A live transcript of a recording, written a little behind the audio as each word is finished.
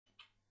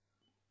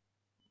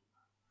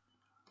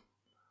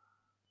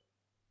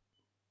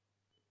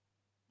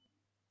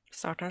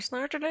Start and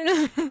start.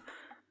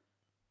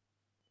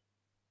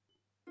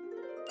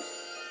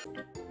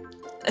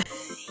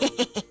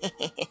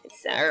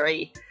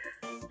 Sorry.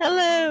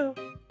 Hello.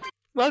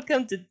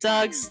 Welcome to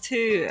Dogz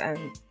 2.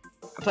 I'm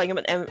playing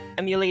an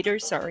emulator.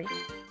 Sorry.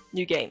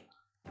 New game.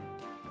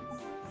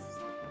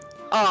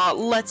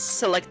 Let's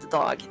select the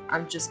dog.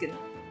 I'm just gonna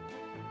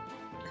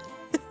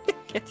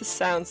get the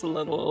sounds a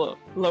little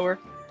lower.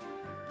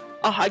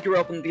 Oh, I grew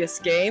up in this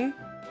game.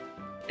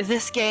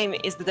 This game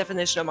is the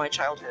definition of my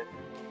childhood.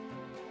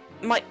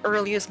 My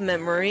earliest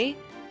memory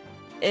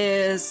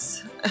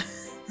is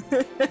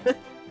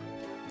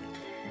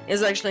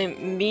is actually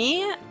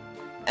me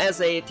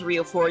as a 3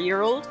 or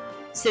 4-year-old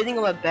sitting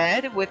on my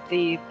bed with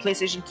the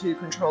PlayStation 2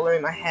 controller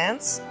in my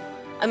hands,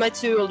 and my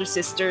 2 older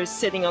sisters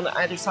sitting on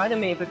either side of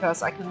me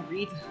because I couldn't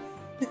read.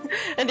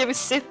 And they would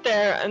sit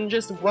there and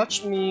just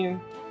watch me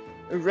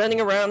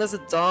running around as a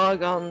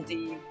dog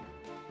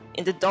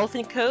in the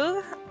Dolphin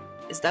Cove.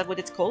 Is that what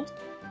it's called?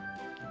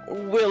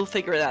 We'll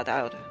figure that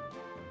out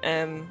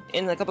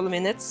in a couple of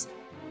minutes.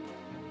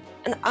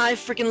 And I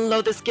freaking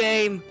love this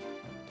game.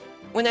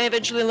 When I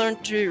eventually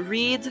learned to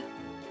read,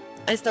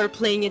 I started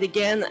playing it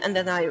again, and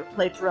then I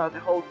played throughout the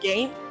whole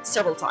game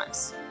several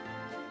times.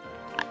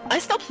 I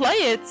still play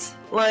it,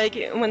 like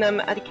when I'm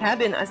at a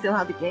cabin. I still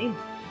have the game,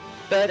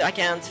 but I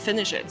can't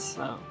finish it,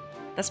 so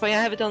that's why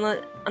I have it on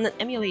an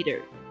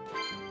emulator.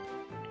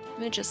 Let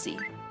me just see.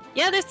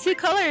 Yeah, there's 2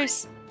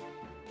 colors.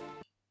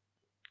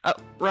 Oh,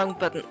 wrong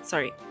button.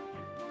 Sorry.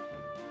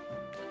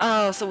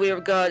 Oh, so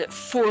we've got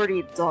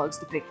 40 dogs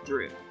to pick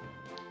through.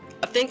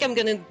 I think I'm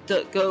gonna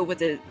go with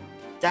the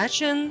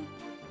Dachshund,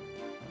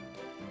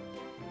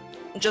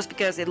 just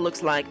because it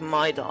looks like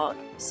my dog,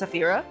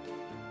 Safira.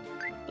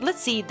 But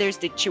let's see, there's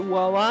the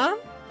Chihuahua,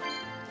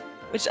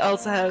 which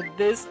also have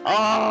this.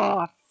 Oh,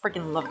 I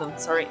freaking love them,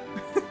 sorry.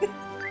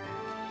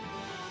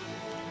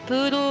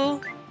 Poodle,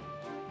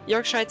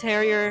 Yorkshire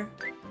Terrier,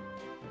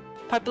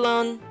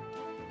 Papillon.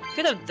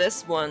 Could have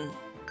this one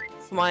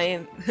for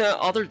my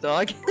other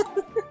dog.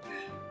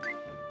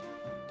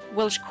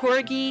 Welsh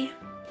Corgi,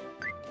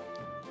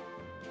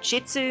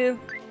 Shih Tzu,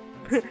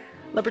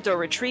 Labrador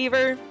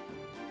Retriever,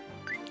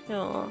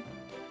 aww.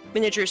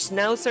 Miniature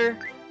Schnauzer,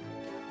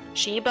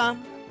 Shiba,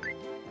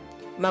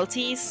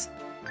 Maltese,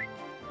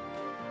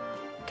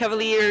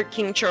 Cavalier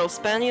King Charles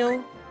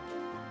Spaniel,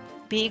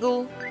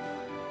 Beagle,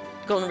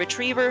 Golden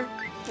Retriever,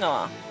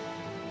 aww.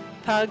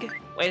 Pug,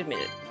 wait a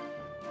minute.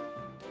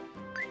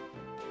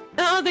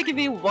 Oh, they can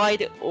be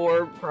white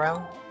or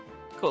brown.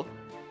 Cool.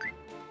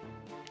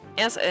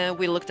 Yes,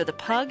 we looked at the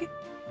Pug,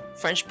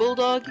 French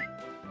Bulldog,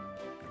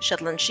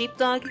 Shetland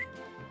Sheepdog,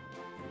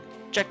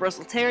 Jack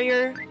Russell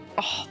Terrier.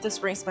 Oh, this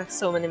brings back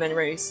so many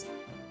memories.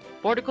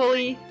 Border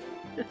Collie,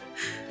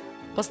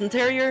 Boston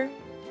Terrier,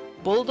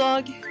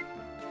 Bulldog,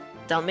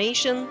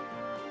 Dalmatian,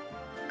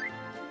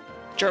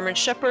 German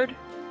Shepherd.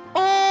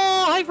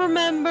 Oh, I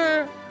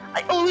remember!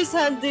 I always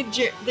had the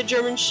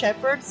German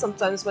Shepherd,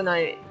 sometimes when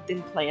I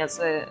didn't play as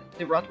the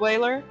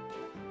Rottweiler.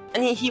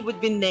 And he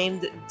would be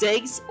named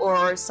Dogz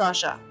or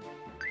Sasha.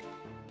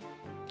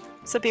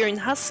 Siberian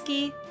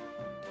Husky.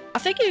 I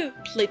think you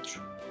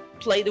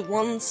played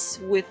once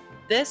with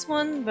this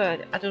one,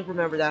 but I don't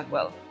remember that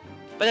well.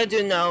 But I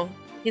do know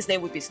his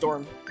name would be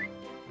Storm.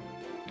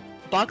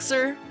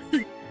 Boxer.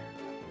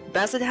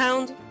 Basset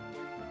Hound.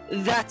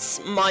 That's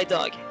my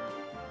dog.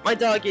 My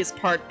dog is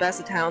part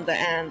Basset Hound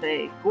and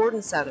a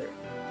Gordon Setter.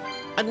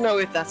 I don't know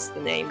if that's the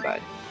name,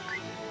 but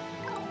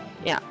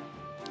yeah.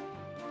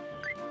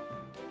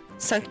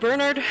 St.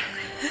 Bernard.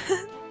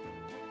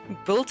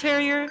 Bull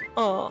Terrier.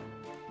 Oh.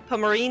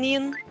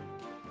 Pomeranian,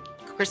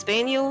 Cocker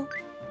Spaniel,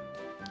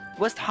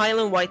 West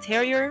Highland White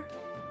Terrier,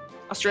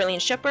 Australian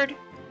Shepherd,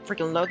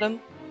 freaking love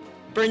them,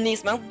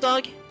 Bernese Mountain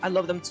Dog, I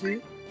love them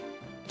too,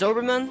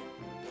 Doberman,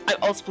 I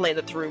also played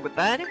it through with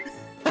that,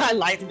 I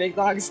like the big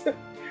dogs,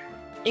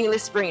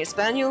 English Springer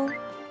Spaniel,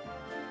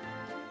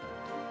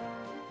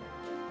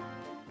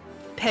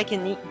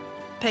 Peking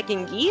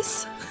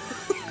Geese,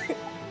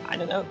 I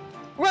don't know,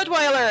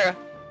 Rottweiler,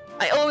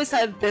 I always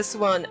had this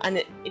one, and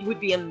it would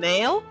be a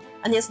male,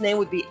 and his name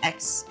would be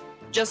X.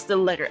 Just the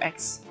letter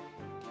X.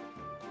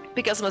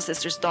 Because of my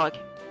sister's dog.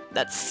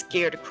 That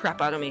scared the crap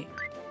out of me.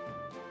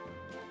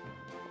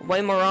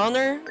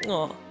 Weimaraner.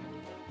 Oh.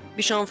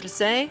 Bichon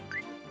Frise.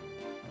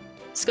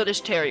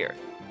 Scottish Terrier.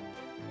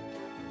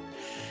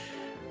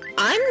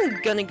 I'm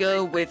gonna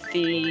go with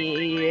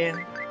the...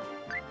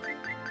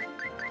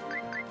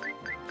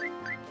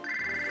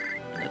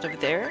 Not over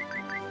there.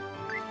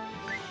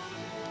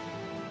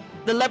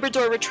 The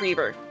Labrador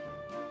Retriever.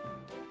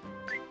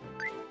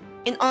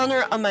 In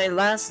honor of my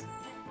last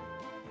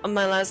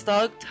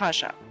dog,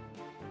 Tasha.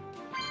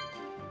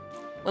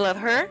 We'll have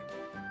her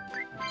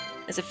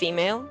as a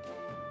female,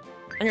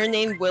 and her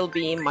name will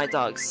be my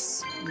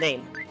dog's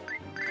name.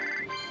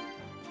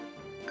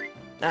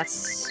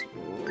 That's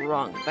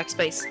wrong.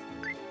 Backspace.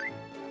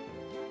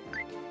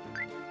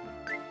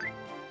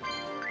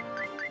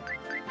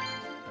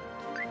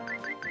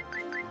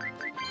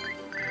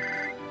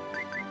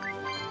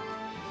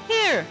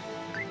 Here!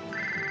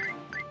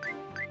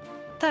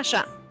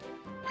 Tasha.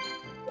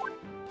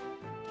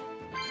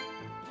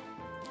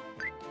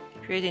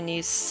 Create a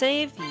new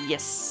save?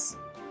 Yes.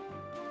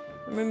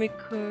 Memory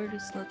card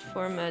is not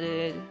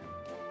formatted.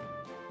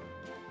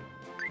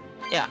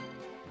 Yeah.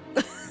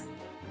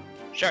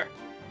 Sure.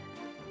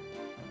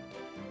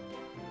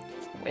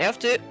 We have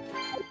to.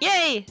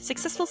 Yay!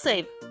 Successful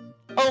save.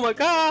 Oh my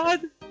god!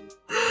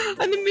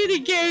 And the mini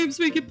games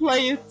we can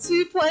play a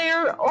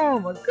 2-player. Oh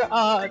my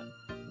god!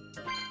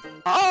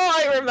 Oh,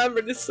 I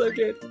remember this so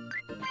good.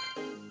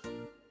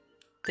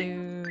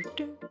 Do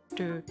do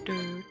do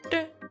do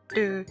do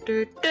do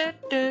do do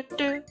do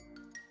do.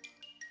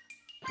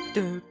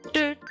 Do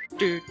do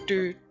do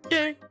do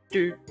do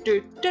do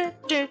do do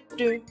do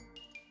do.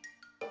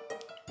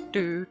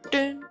 Do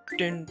dun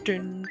dun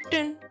dun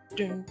dun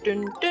dun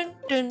dun dun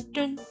dun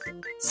dun.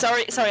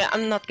 Sorry,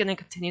 I'm not gonna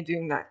continue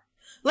doing that.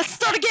 Let's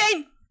start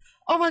again!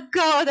 Oh my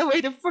god, I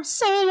waited for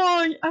so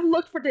long! I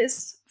looked for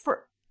this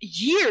for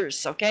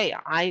years, okay?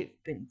 I've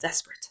been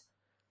desperate.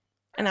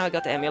 And now I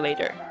got the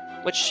emulator,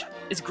 which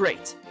is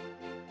great.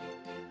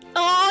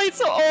 Oh, it's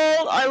so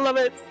old! I love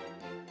it!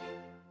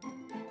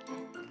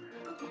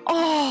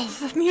 Oh,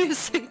 the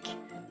music!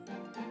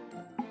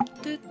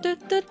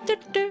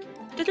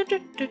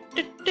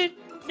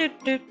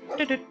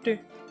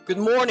 Good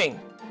morning!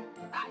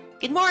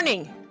 Good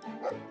morning!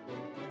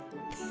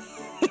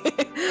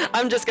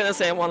 I'm just gonna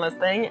say one last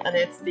thing, and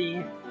it's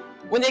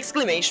when the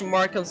exclamation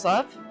mark comes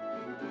up,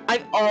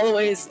 I've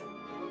always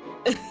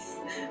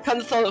kind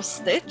of thought of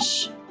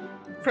Stitch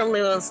from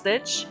Lilo and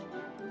Stitch,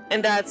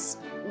 and that's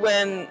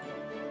when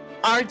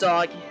our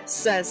dog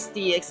says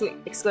the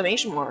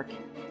exclamation mark.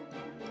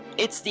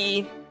 It's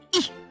the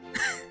E.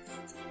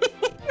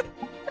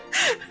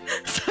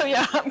 So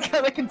yeah, I'm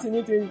gonna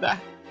continue doing that.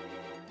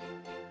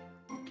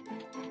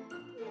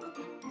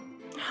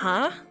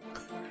 Huh?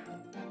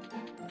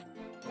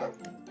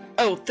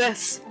 Oh,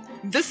 this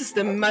is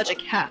the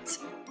magic hat.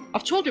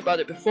 I've told you about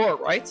it before,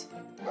 right?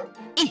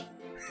 E.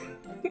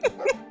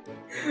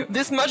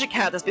 This magic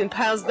hat has been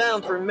passed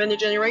down through many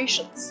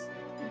generations.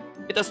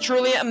 It has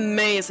truly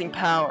amazing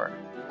power.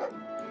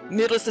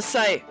 Needless to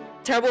say,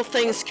 terrible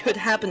things could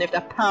happen if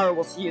that power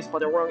was used by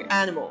the wrong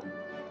animal.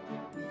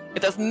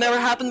 It has never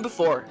happened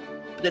before,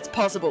 but it's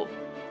possible.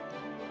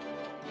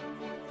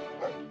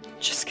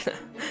 Just gonna...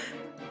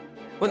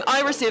 When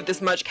I received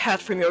this magic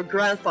hat from your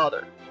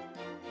grandfather,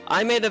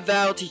 I made a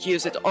vow to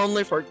use it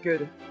only for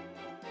good.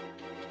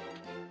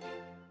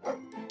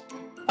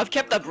 I've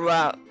kept that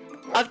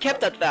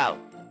vow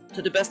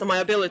to the best of my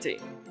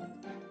ability.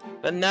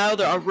 But now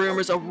there are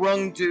rumors of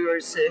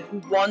wrongdoers who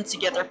want to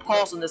get their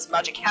paws on this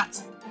magic hat.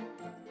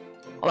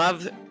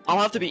 I'll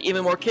have to be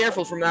even more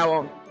careful from now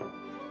on.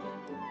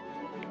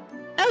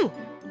 Oh,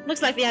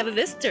 looks like we have a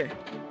visitor.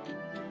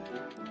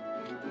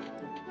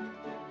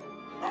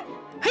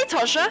 Hey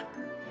Tasha,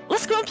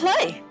 let's go and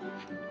play.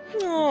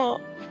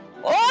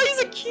 Oh, he's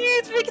a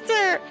cute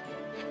Victor.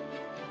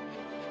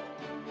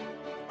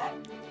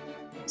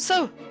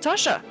 So,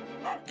 Tasha,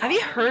 have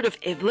you heard of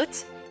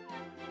Ivlet?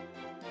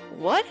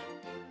 What?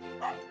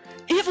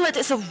 Ivlet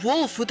is a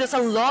wolf who does a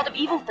lot of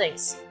evil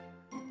things.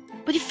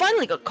 But he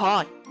finally got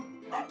caught.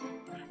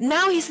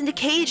 Now he's in the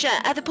cage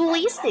at the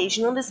police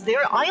station on this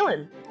very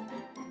island.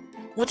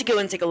 Want to go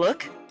and take a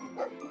look?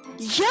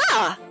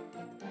 Yeah!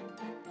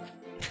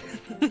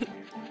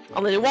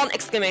 Only one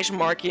exclamation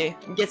mark here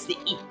gets the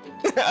E.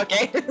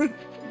 Okay?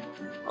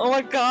 Oh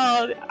my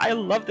god, I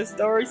love this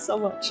story so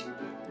much.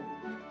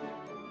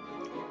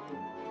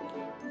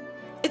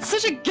 It's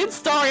such a good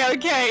story,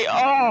 okay?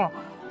 Oh,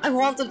 I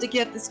want them to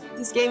get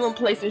this game on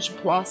PlayStation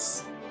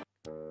Plus.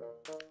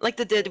 Like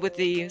they did with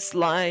the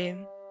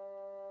slime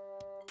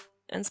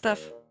and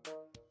stuff.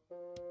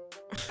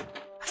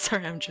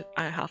 Sorry,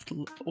 I have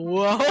to.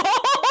 Whoa!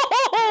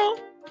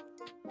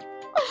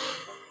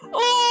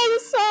 Oh, the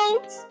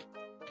sounds!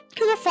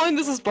 Can I find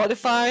this on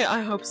Spotify?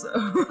 I hope so.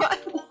 I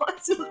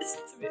want to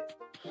listen to it.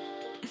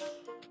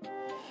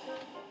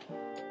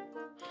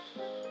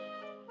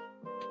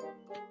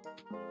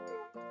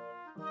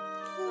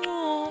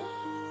 Aww.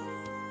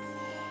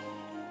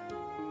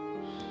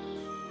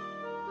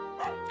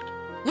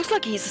 Looks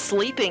like he's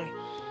sleeping.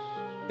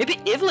 Maybe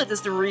Ivlet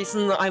is the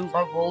reason I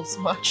love wolves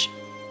so much.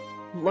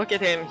 Look at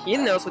him, he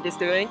knows what he's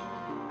doing.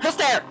 Who's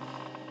there?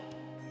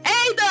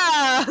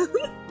 Ada!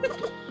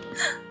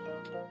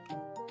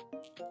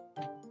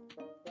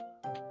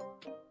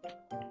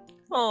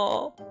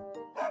 Aww.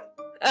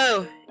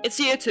 Oh, it's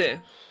you two.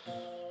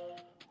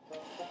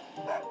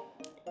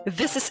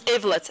 This is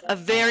Ivlet, a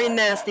very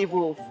nasty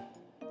wolf.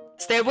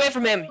 Stay away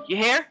from him, you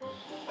hear?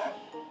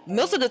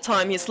 Most of the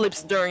time he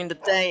sleeps during the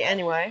day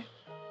anyway.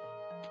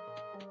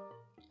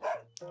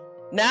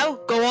 Now,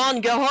 go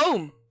on, go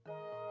home!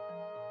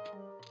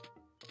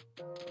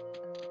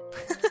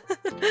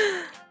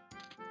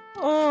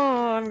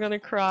 Oh, I'm gonna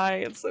cry,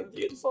 it's so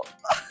beautiful.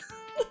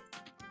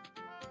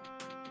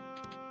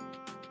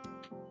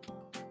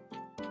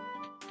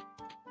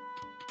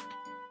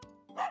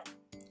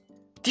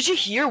 Did you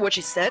hear what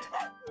she said?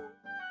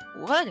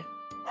 What?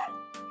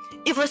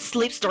 Ivlet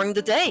sleeps during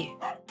the day.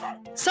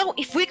 So,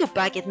 if we go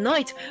back at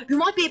night, we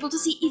might be able to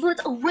see Evelyn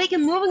awake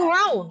and moving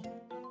around.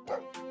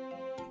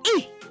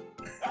 E!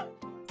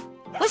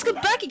 Let's go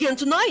back again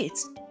tonight!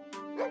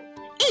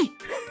 E!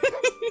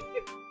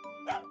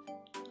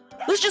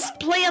 Let's just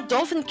play at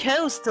Dolphin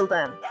Coast till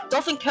then.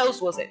 Dolphin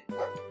Coast, was it?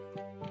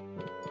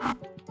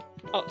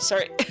 Oh,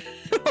 sorry.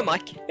 Oh my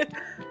god.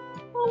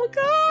 Oh my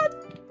god!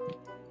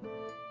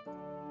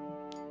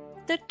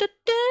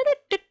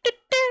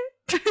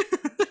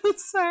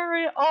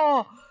 Sorry.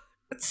 Oh,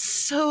 it's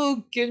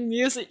so good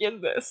music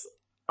in this.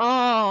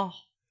 Oh,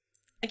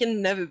 I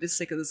can never be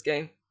sick of this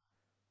game.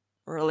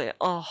 Really.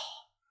 Oh,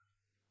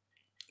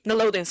 the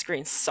loading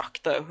screens suck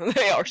though.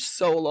 They are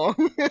so long.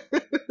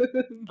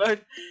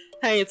 But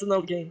hey, it's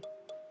another game.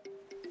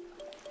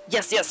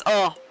 Yes, yes.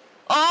 Oh,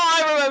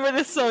 I remember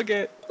this so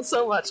good,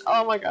 so much.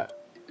 Oh my god.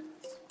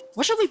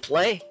 What shall we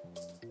play?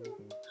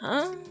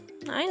 Huh?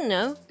 I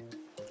know.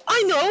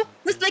 I know.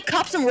 Let's play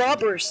cops and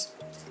robbers.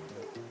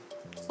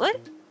 What?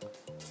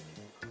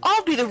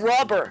 I'll be the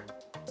robber.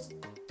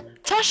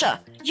 Tasha,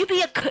 you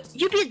be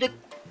the...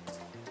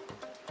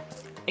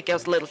 It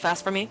goes a little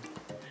fast for me.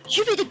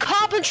 You be the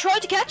cop and try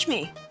to catch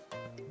me.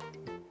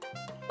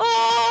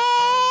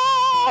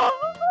 Oh!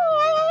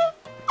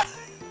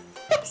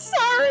 I'm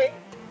sorry.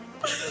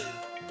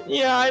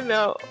 Yeah, I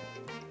know.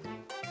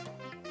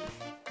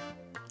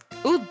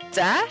 Ooh,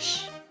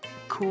 dash?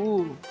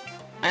 Cool.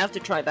 I have to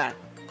try that.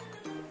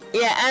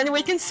 Yeah, and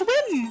we can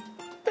swim!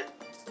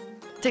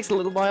 Takes a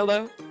little while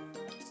though.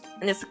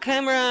 And it's the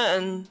camera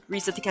and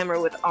reset the camera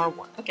with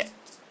R1. Okay.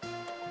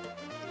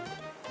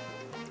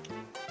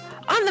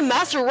 I'm the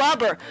master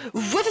robber,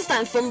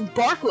 Wittgenstein from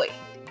Barkley.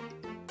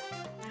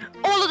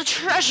 All of the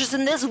treasures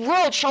in this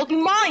world shall be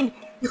mine!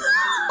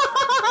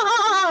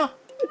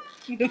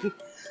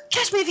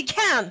 Catch me if you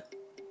can!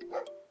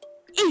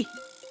 E!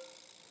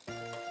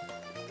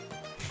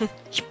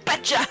 You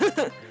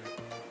betcha!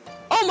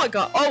 Oh my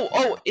god!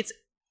 Oh, it's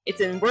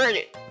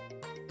inverted.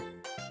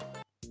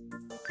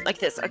 Like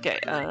this. Okay,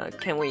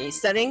 can we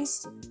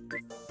settings?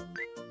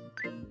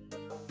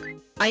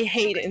 I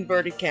hate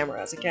inverted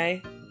cameras,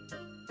 okay?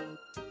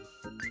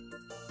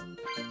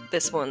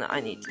 This one I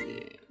need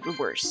to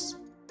reverse.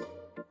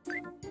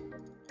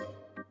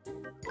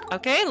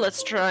 Okay,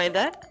 let's try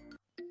that.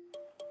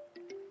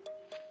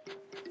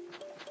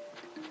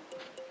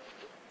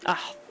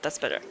 Ah, that's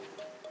better.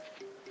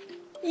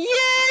 Yay!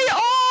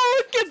 Oh,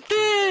 look at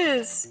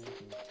this!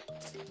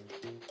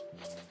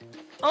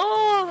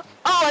 Oh,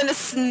 and the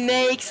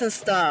snakes and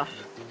stuff.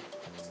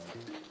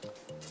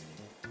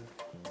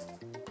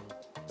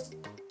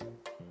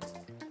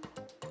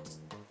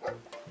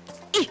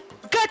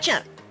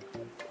 Gotcha!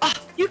 Ah,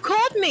 you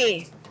caught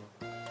me!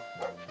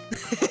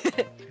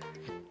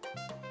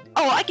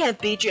 Oh, I can't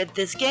beat you at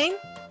this game.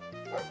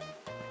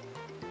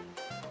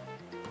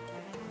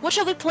 What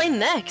shall we play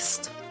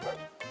next?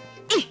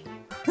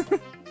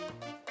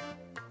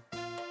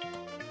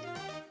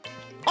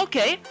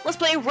 Okay, let's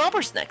play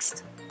robbers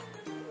next.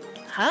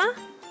 Huh?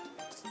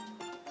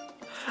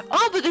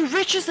 I'll be the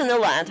richest in the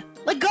land,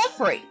 like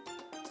Godfrey.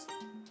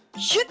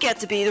 You get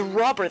to be the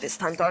robber this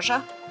time,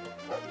 Tasha.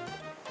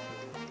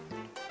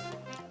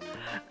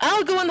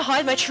 I'll go and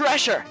hide my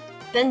treasure,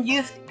 then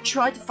you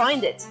try to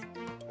find it.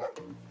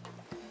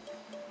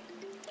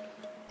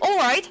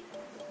 Alright.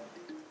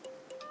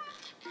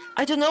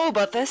 I don't know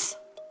about this.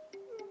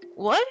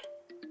 What?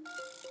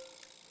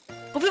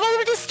 But we've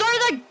already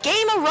started a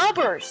game of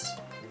robbers!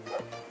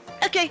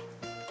 Okay.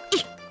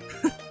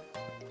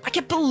 I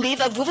can't believe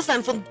that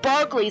Wittgenstein from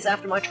Barkley is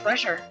after my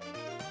treasure.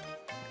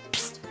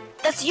 Psst,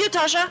 that's you,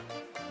 Tasha!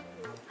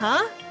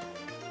 Huh?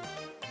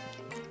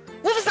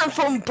 Wittgenstein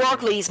from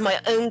Barkley is my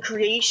own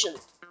creation.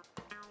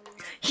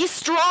 He's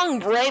strong,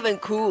 brave,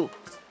 and cool.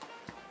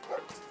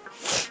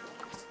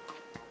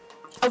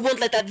 I won't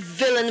let that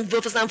villain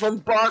Wittgenstein from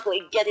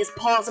Barkley get his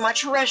paws on my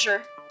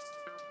treasure.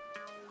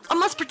 I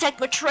must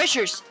protect my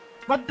treasures,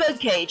 my bird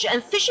cage,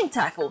 and fishing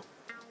tackle.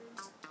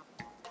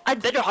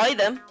 I'd better hide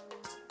them.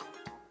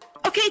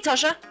 Okay,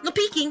 Tasha, no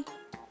peeking.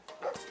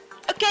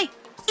 Okay.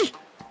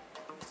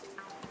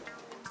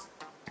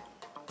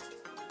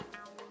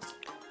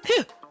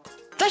 Phew,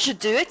 that should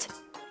do it.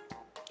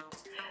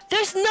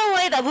 There's no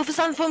way that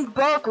Wittgenstein from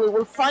Barkley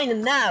will find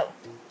him now.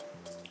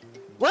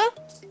 Well,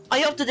 are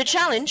you up to the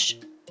challenge?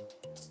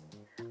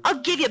 I'll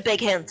give you a big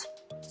hint.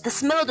 The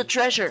smell of the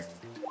treasure.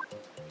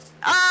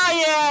 Ah,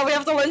 yeah, we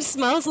have to learn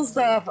smells and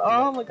stuff.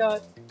 Oh my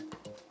god.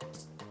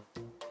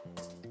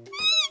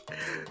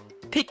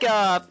 Pick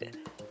up.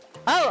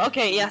 Oh,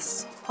 okay,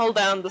 yes. Hold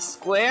down the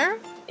square.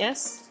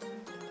 Yes.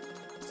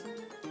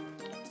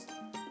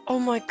 Oh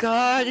my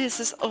god, this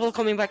is all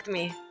coming back to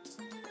me.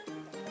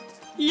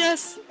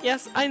 Yes,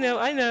 yes, I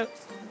know.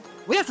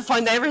 We have to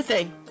find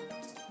everything.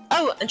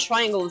 Oh, and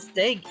triangle is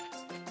dig.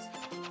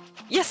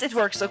 Yes, it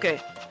works,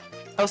 okay.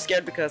 I was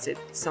scared because it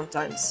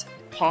sometimes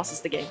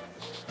pauses the game.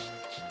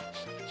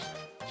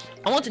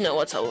 I want to know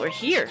what's over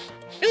here.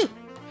 Ooh!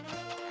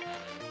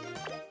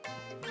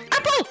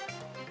 Apple!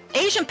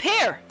 Asian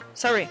pear!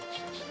 Sorry.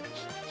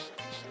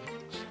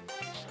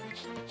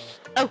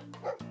 Oh.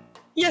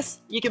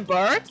 Yes, you can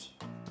bark.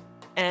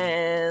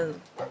 And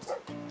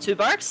 2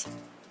 barks.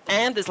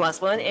 And this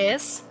last one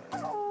is...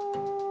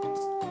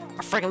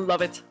 I freaking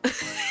love it.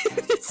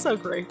 It's so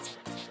great.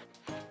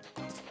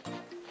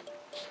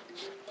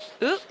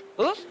 Ooh,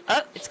 ooh,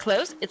 oh, it's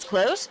closed, it's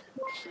closed.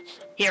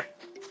 Here.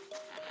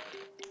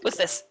 What's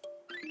this?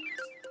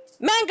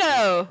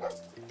 Mango!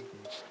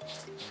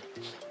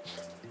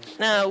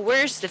 Now,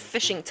 where's the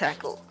fishing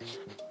tackle?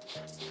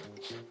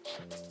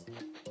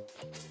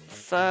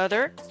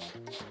 Further.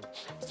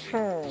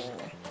 I'm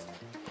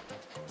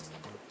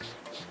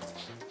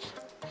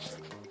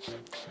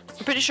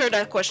pretty sure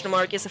that question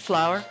mark is a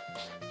flower.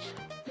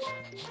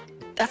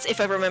 That's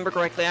if I remember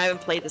correctly. I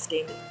haven't played this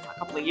game in a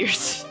couple of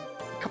years.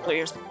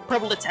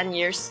 Probably 10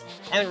 years.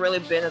 I haven't really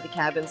been at the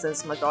cabin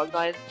since my dog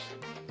died.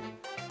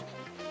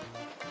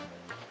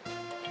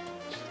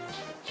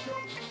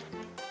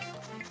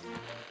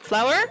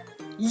 Flower?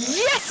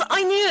 Yes!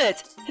 I knew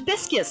it!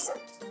 Hibiscus!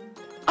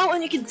 Oh,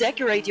 and you can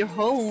decorate your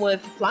home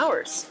with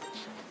flowers.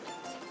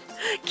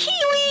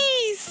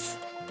 Kiwis!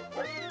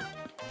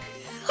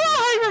 Oh,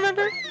 I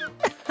remember!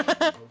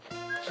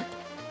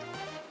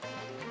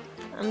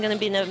 I'm gonna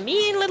be a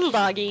mean little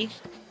doggy.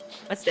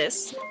 What's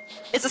this?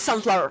 It's a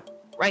sunflower,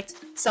 right?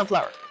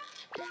 Sunflower.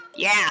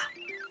 Yeah!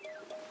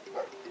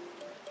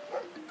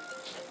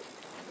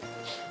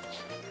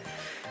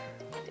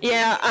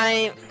 Yeah,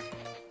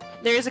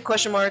 there is a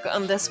question mark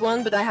on this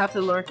one, but I have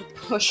to learn to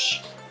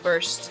push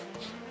first.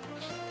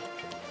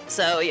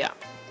 So, yeah.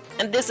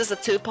 And this is a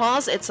 2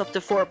 paws, it's up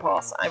to 4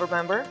 paws, I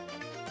remember.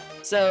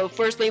 So,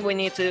 firstly, we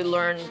need to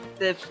learn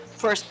the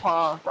first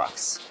paw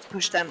rocks, to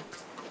push them.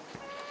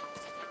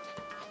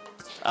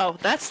 Oh,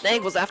 that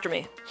snake was after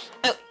me.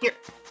 Oh, here.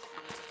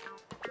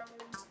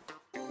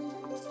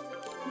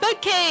 Bug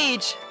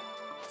cage!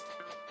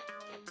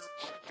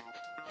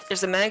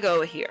 There's a mango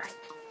over here.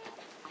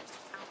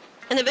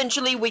 And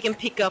eventually we can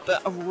pick up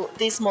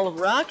these small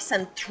rocks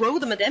and throw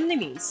them at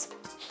enemies.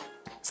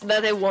 So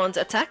that they won't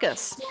attack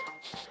us.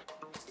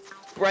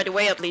 Right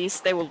away at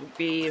least, they will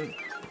be...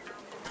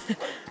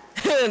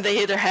 they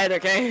hit their head,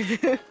 okay?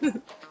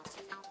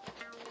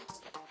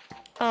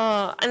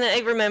 And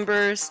I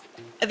remember...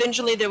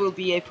 Eventually there will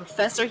be a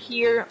professor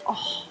here.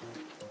 Oh.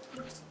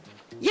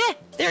 Yeah,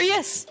 there he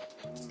is!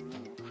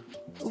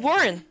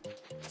 Warren!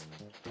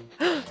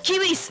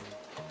 Kiwis!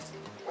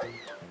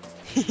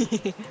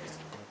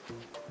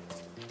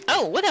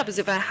 Oh, what happens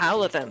if I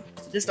howl at them?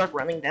 Do they start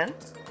running then?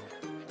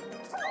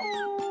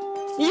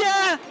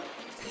 Yeah!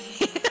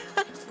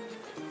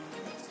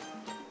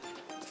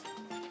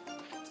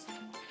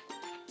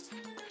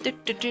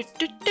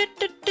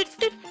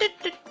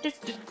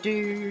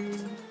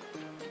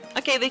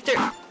 Okay, Victor.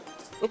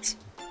 Oops.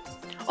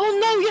 Oh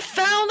no, you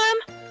found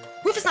them?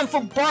 With some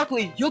for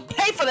Barkley. You'll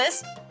pay for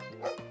this.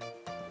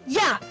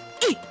 Yeah.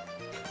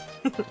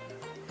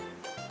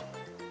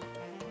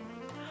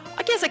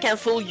 I guess I can't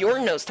fool your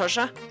nose,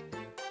 Tasha.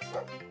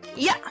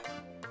 Yeah.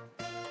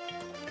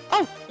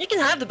 Oh, you can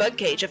have the bug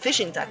cage, a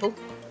fishing tackle.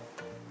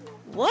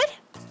 What?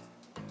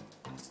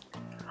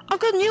 I've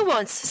got new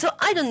ones, so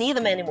I don't need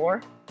them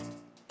anymore.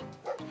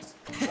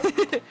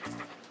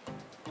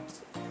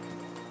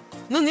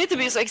 No need to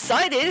be so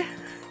excited.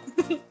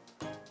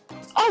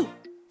 Oh,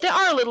 they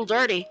are a little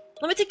dirty.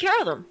 Let me take care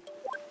of them.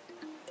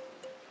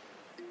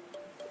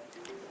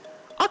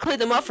 I'll clean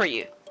them up for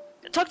you.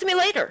 Talk to me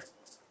later.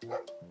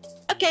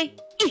 Okay.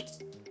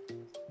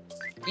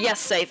 Yes,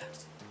 save.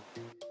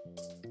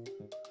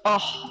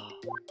 Oh.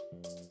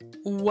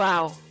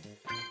 Wow.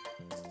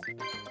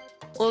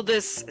 Well,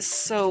 this is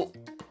so...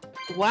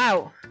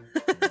 Wow.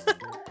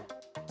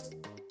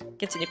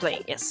 Continue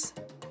playing, yes.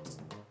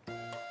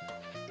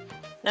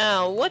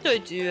 Now, what do I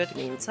do at the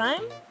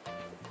meantime?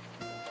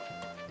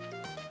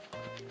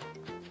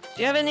 Do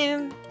you have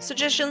any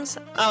suggestions?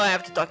 Oh, I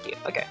have to talk to you.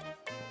 Okay.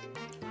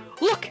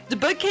 Look! The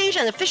bug cage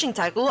and the fishing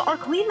tackle are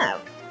clean now.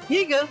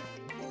 Here you go.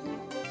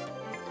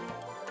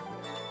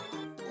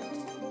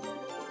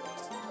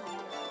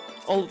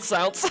 Old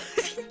sounds.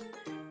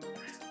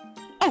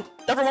 Oh,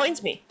 that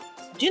reminds me.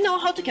 Do you know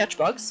how to catch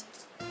bugs?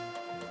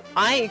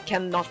 I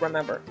cannot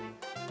remember.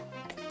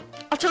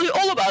 I'll tell you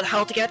all about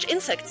how to catch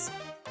insects.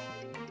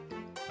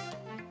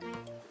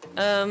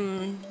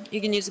 You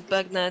can use a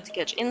bug net to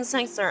catch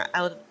insects that are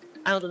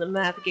out on the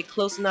map. Get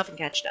close enough and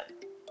catch them.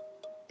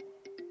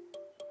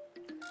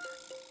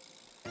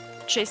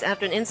 Chase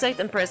after an insect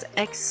and press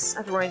X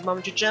at the right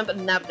moment to jump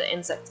and nab the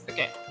insect.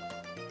 Okay.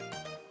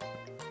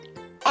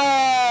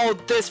 Oh,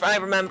 this I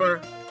remember.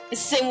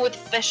 It's same with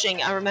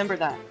fishing. I remember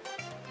that.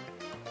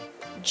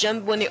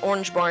 Jump when the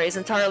orange bar is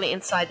entirely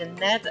inside the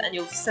net and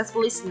you'll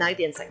successfully snag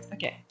the insect.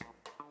 Okay.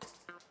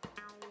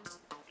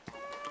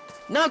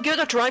 Now give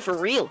it a try for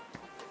real.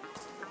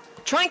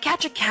 Try and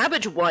catch a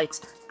cabbage white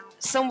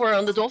somewhere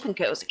on the Dolphin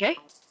Coast, okay?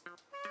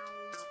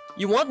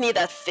 You won't need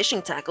that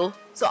fishing tackle,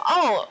 so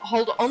I'll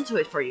hold on to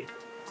it for you.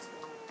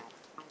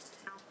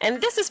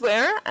 And this is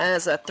where,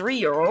 as a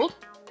 3-year-old,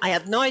 I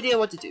had no idea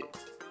what to do.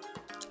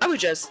 I would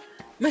just...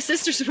 My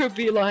sisters would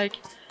be like,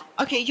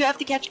 okay, you have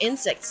to catch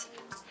insects.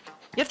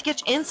 You have to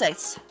catch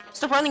insects.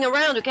 Stop running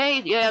around,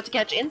 okay? You have to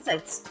catch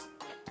insects.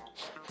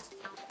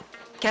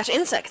 Catch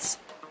insects.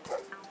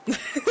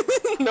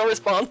 No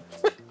respawn.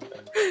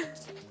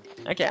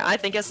 Okay, I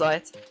think I saw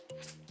it.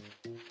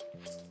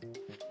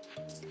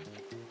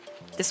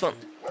 This one.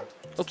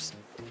 Oops.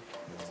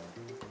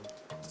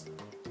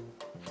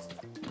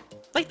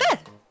 Like that!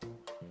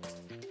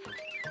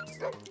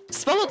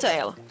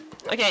 Swallowtail!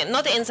 Okay,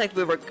 not the insect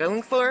we were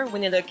going for, we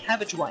need a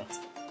cabbage white.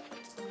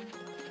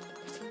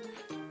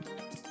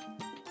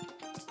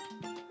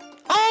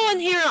 Oh,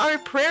 and here are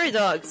prairie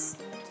dogs!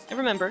 I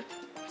remember.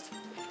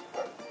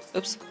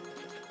 Oops.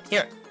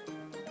 Here.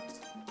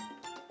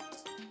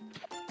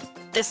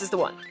 This is the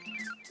one.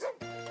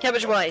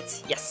 Cabbage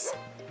white, yes.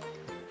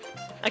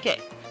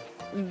 Okay.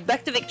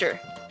 Back to Victor.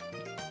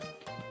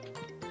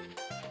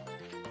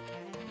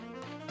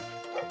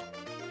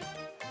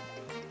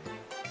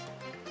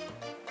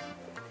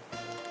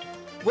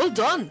 Well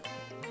done!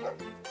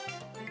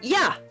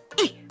 Yeah!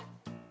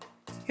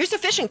 Here's the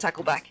fishing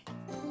tackle back.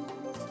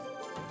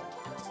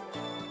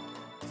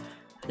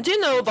 Do you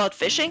know about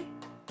fishing?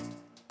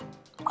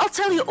 I'll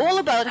tell you all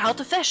about how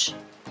to fish.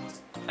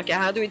 Okay,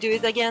 how do we do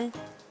it again?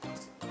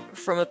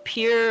 From a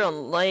pier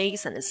on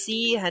lakes and the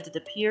sea, head to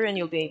the pier and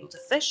you'll be able to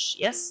fish,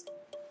 yes?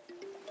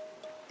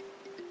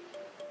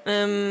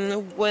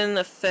 When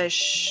a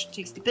fish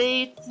takes the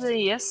bait,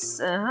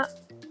 yes,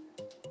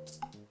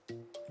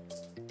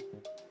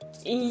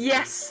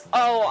 Yes!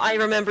 Oh, I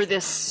remember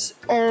this.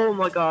 Oh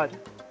my god.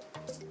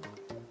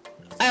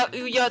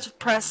 You have to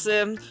press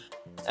the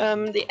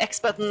X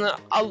button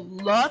a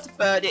lot,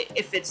 but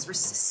if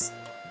it's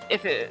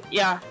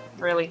yeah,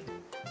 really.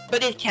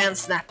 But it can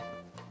snap.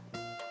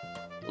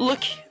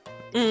 Look,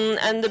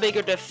 and the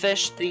bigger the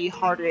fish, the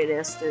harder it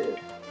is to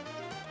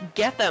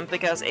get them,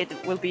 because it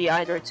will be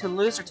either too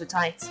loose or too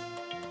tight.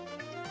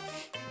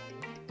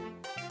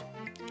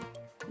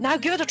 Now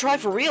give it a try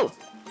for real.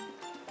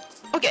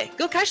 Okay,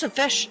 go catch some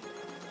fish.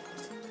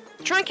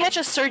 Try and catch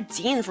a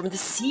sardine from the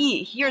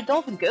sea. Hear a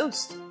dolphin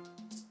ghost.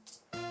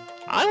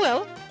 I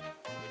will.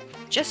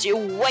 Just you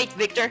wait,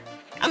 Victor.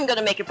 I'm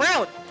gonna make you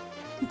proud.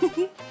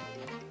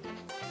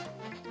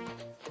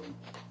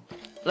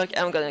 Look,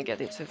 I'm gonna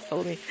get it to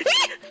follow me.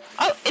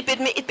 Oh, it bit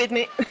me, it bit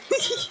me.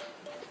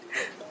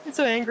 It's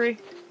so angry.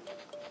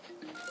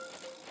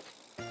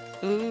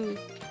 Ooh.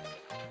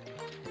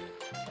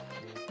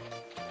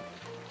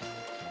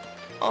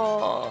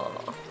 Oh.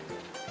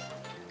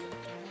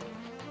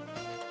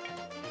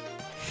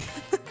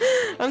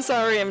 I'm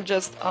sorry, I'm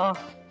just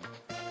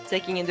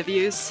taking in the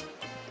views.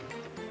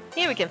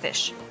 Here we can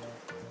fish.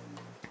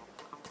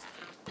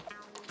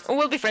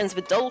 We'll be friends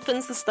with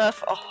dolphins and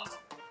stuff. Oh.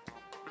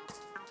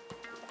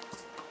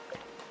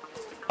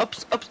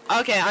 Oops, oops.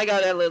 Okay, I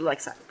got a little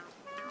excited.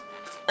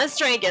 Let's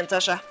try again,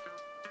 Tasha.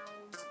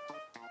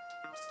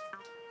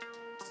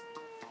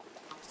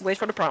 Wait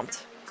for the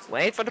prompt.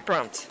 Wait for the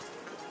prompt.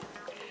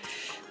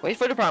 Wait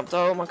for the prompt.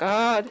 Oh my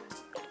god.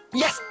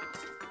 Yes!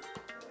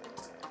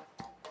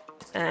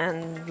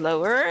 And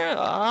lower,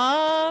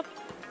 up,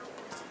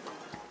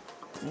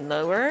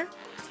 lower.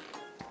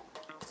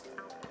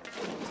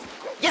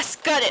 Yes,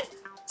 got it!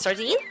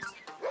 Sardine?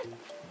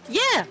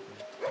 Yeah!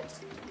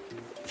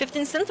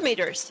 15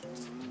 centimeters.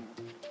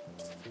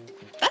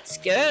 That's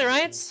good,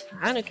 right?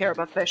 I don't care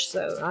about fish,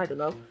 so I don't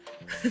know.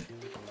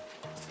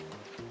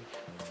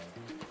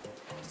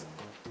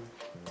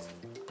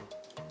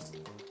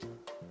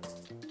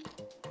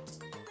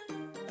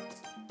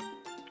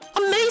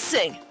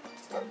 Amazing!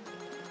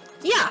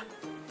 Yeah!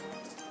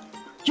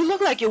 You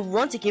look like you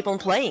want to keep on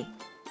playing.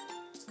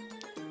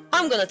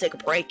 I'm gonna take a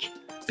break,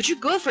 but you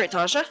go for it,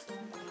 Tasha.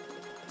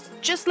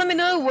 Just let me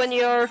know when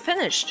you're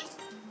finished.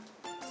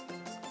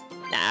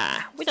 Nah,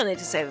 we don't need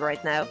to save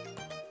right now.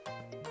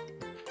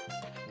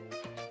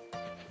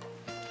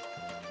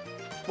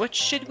 What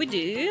should we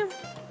do?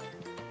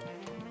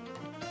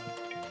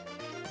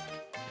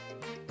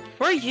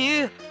 Where are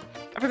you?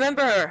 I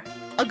remember her,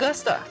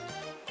 Augusta.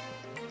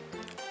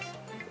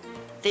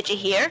 Did you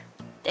hear?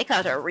 They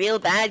caught a real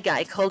bad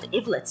guy called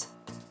Ivlet.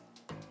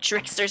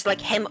 Tricksters like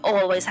him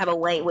always have a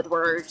way with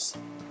words.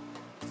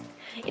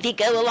 If you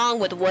go along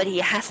with what he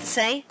has to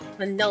say,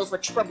 who knows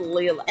what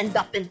trouble you'll end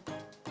up in.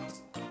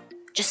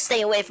 Just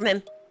stay away from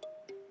him.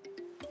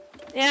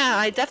 Yeah,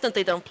 I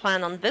definitely don't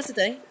plan on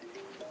visiting.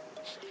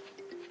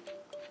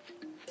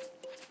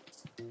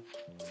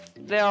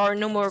 There are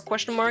no more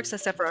question marks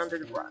except for under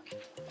the rock.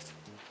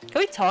 Can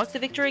we talk to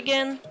Victor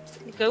again?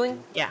 You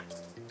going? Yeah.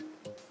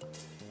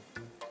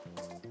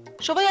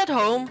 Shall we head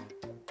home?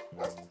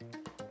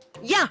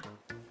 Yeah!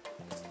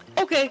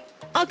 Okay,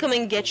 I'll come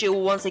and get you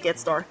once it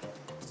gets dark.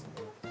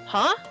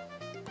 Huh?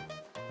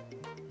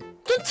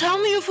 Don't tell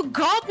me you've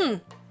forgotten!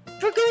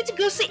 We're going to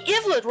go see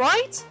Ivlet,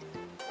 right?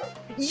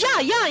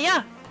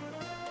 Yeah!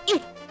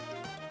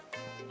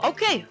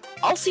 Okay,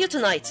 I'll see you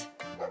tonight.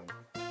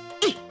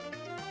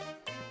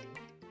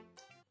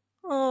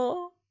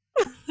 Oh.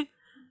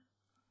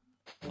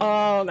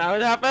 Oh, now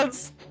it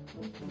happens.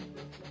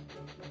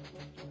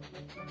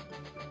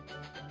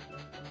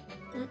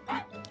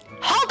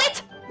 Hold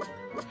it!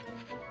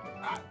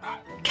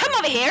 Come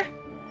over here!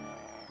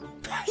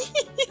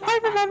 I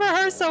remember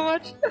her so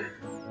much.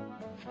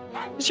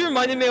 She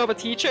reminded me of a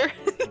teacher.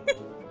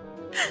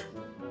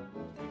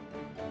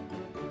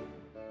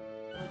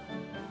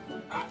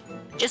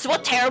 Just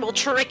what terrible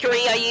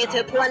trickery are you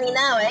two planning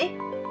now, eh?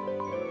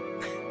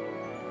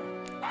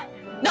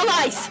 No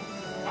lies!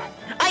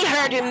 I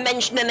heard you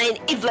mention the name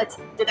Ivlet,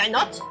 did I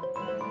not?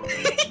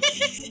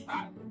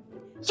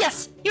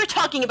 Yes, you're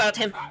talking about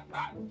him.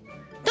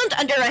 Don't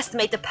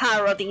underestimate the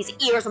power of these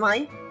ears of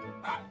mine.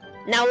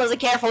 Now listen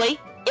carefully.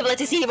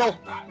 Ivlet is evil.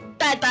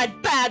 Bad,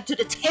 bad, bad to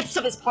the tips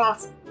of his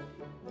paws.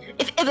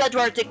 If Ivlet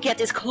were to get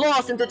his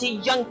claws into two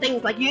young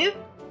things like you,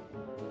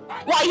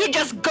 why, he'd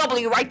just gobble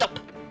you right up.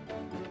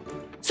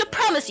 So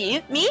promise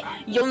you, me,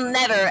 you'll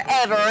never,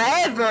 ever,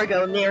 ever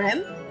go near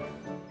him.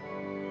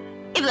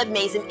 Ivlet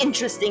may seem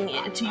interesting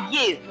to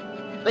you,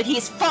 but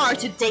he's far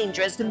too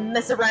dangerous to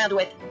mess around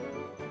with.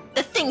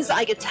 The things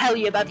I could tell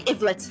you about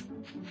Ivlet.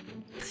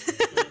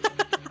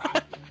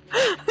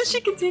 She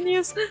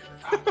continues.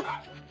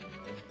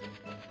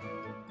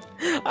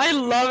 I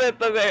love it,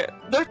 but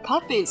they're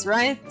puppies,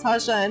 right?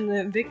 Tasha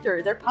and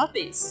Victor, they're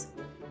puppies.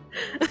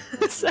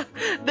 So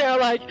they're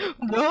like,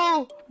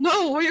 no,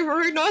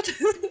 we're not.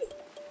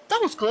 That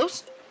was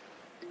close.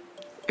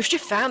 If she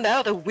found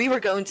out that we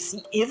were going to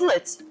see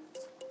Ivlet,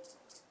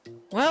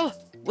 well,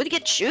 we'd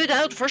get chewed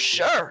out for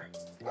sure.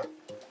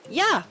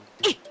 Yeah,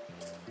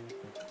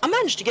 I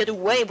managed to get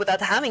away without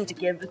having to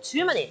give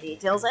too many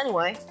details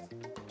anyway.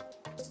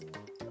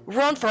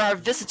 We're on for our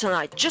visit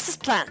tonight, just as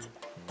planned.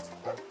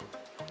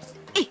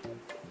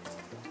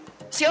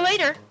 See you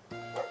later.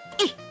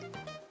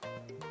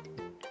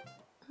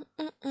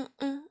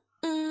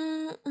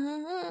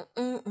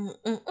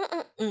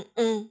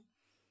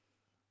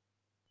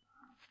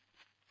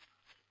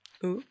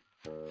 Ooh.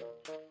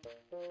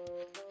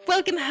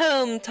 Welcome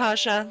home,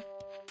 Tasha.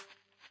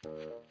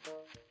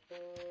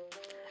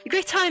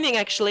 Great timing,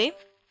 actually.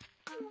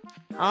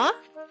 Huh?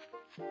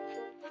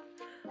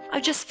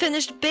 I've just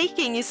finished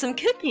baking you some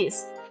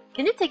cookies.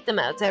 Can you take them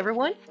out to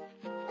everyone?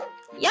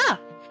 Yeah.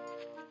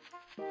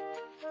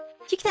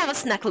 You can have a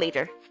snack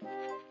later.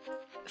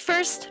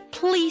 First,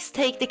 please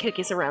take the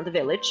cookies around the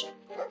village.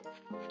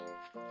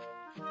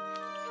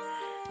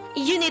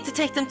 You need to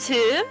take them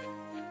to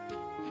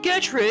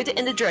Gertrude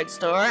in the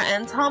drugstore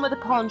and Tom at the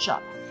pawn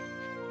shop.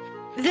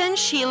 Then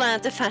Sheila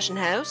at the fashion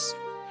house,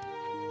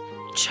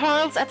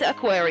 Charles at the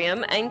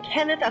aquarium, and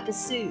Kenneth at the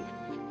zoo.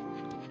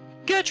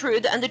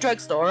 Gertrude and the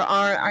drugstore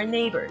are our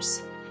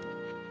neighbors.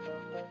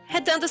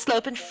 Head down the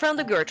slope in front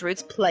of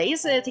Gertrude's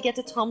place to get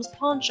to Tom's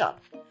pawn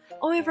shop.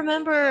 Oh, I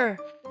remember!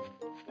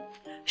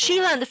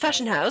 Sheila and the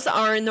fashion house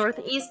are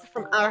northeast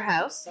from our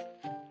house.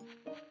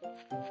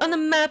 On the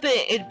map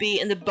it'd be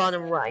in the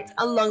bottom right,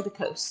 along the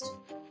coast.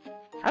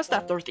 How's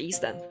that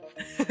northeast then?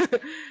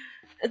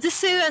 The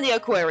zoo and the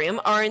aquarium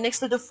are next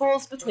to the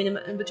falls between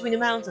the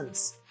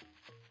mountains.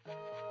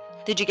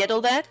 Did you get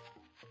all that?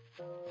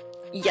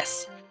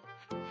 Yes.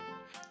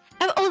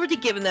 I've already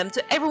given them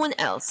to everyone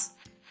else.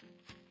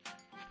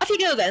 Off you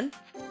go then.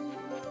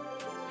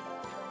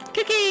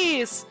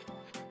 Cookies!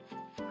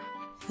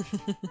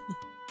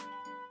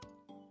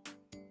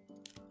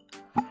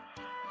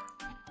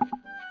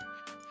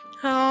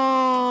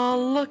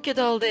 Oh, look at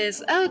all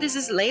this. Oh, this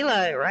is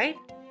Layla, right?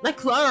 Like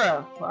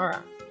Clara.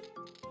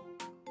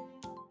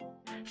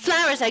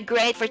 Flowers are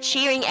great for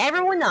cheering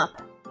everyone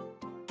up.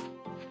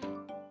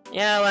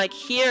 Yeah, like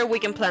here we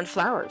can plant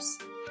flowers.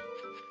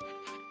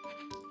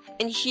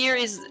 And here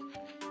is,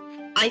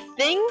 I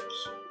think,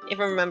 if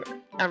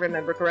I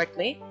remember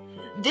correctly,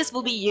 this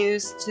will be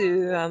used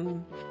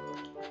to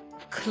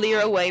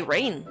clear away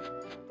rain.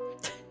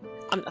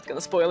 I'm not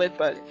gonna spoil it,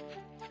 but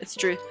it's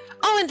true.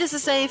 Oh, and this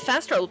is a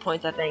fast travel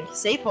point, I think.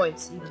 Save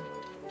points.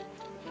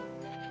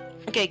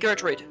 Okay,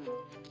 Gertrude.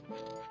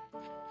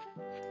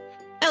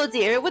 Oh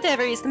dear,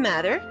 whatever is the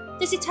matter?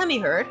 Does your tummy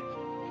hurt?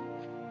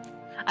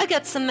 I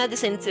got some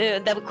medicine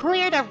that will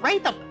clear that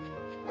right up.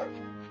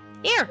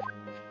 Here.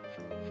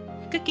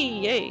 Cookie,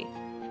 yay.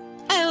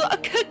 Oh, a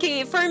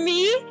cookie for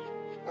me?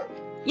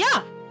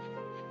 Yeah.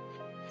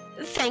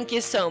 Thank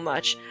you so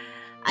much.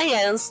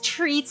 Ian's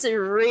treats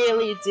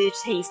really do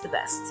taste the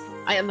best.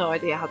 I have no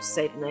idea how to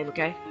say the name,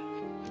 okay?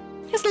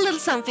 Here's a little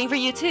something for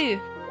you too.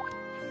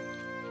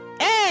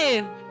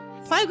 Hey!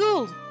 5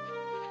 gold!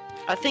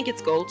 I think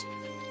it's gold.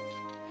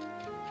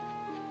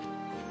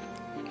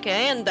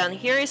 Okay, and then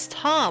here is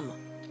Tom.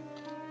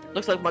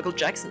 Looks like Michael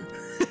Jackson.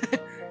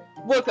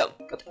 Welcome.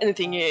 Got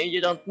anything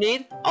you don't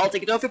need? I'll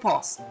take it off your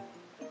paws.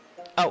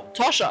 Oh,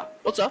 Tasha,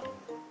 what's up?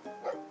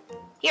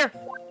 Here.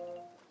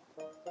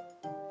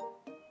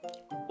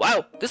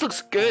 Wow, this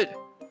looks good.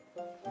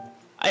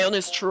 Ion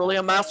is truly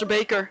a master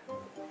baker.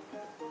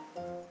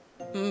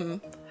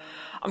 I'm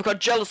quite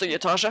jealous of you,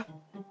 Tasha.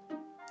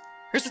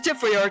 Here's a tip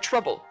for your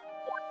trouble.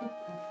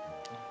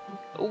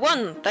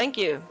 1, thank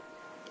you.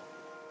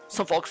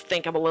 Some folks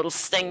think I'm a little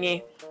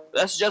stingy.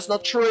 That's just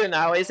not true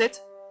now, is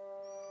it?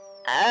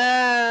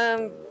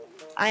 I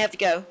have to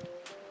go.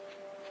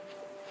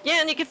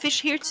 Yeah, and you can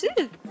fish here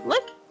too.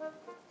 Look.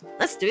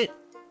 Let's do it.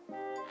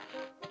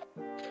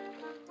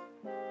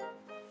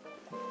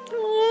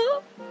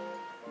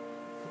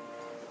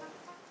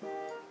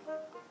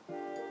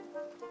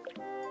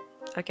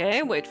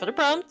 Okay, wait for the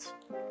prompt.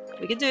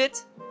 We can do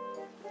it.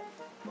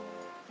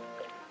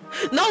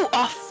 No!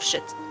 Oh,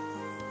 shit.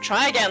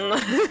 Try again.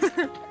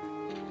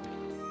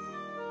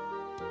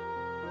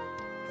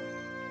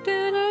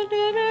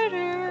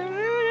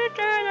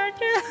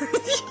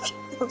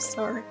 I'm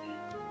sorry.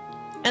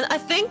 And I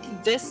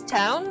think this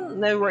town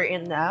that we're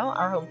in now,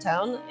 our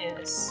hometown,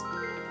 is...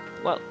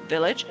 well,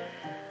 village,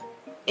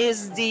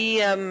 is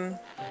the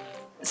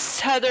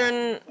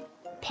southern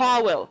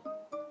Powell.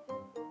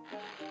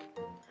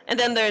 And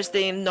then there's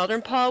the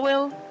northern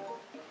Powell.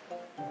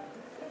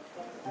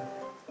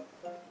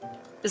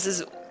 This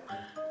is...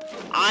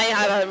 I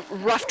have a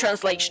rough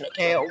translation,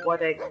 okay, of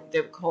what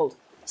they're called.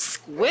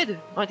 Squid!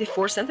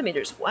 94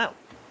 centimeters, wow.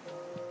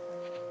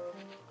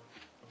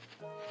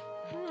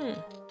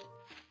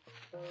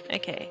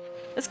 Okay,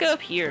 let's go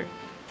up here.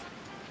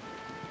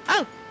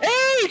 Oh!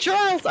 Hey,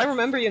 Charles! I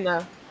remember you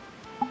now.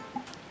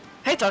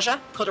 Hey, Tasha.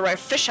 Caught a rare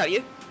fish, have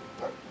you?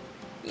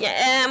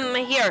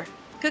 Yeah, here.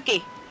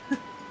 Cookie.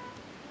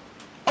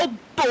 Oh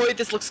boy,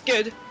 this looks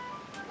good.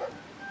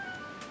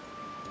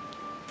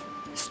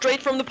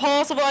 Straight from the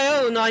paws of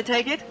Ione, I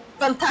take it?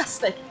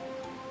 Fantastic!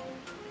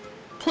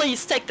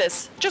 Please, take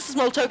this. Just a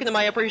small token of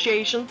my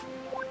appreciation.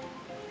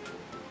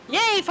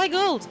 Yay, 5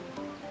 gold!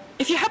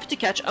 If you happen to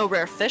catch a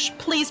rare fish,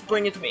 please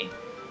bring it to me.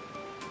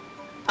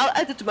 I'll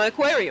add it to my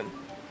aquarium.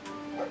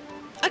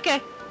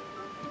 Okay.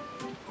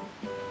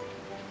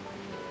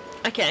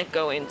 I can't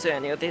go into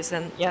any of this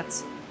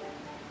yet.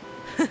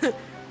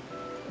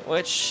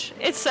 Which,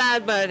 it's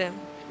sad, but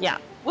yeah,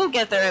 we'll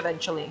get there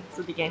eventually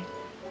through the game.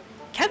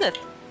 Kenneth!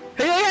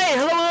 Hey, hey, hey!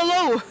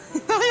 Hello, hello!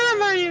 I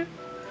remember you!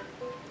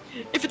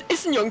 If it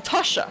isn't young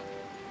Tasha!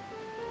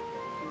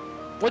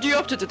 What are you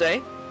up to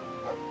today?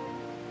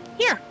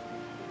 Here!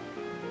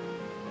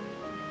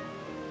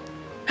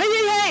 Hey,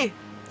 hey, hey!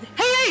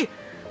 Hey, hey!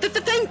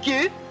 Thank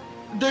you!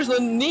 There's no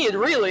need,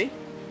 really.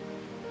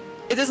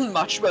 It isn't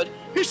much, but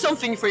here's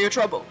something for your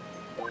trouble.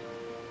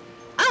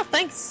 Ah,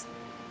 thanks!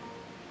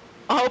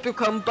 I hope you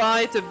come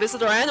by to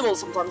visit our animals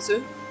sometime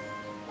soon.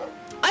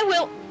 I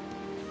will!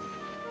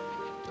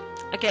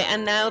 Okay,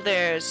 and now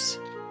there's...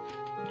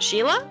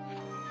 Sheila?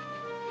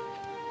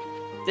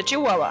 The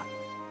Chihuahua.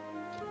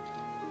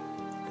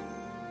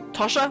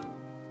 Tasha?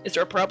 Is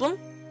there a problem?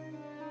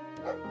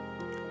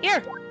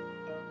 Here!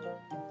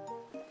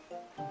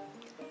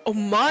 Oh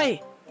my!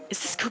 Is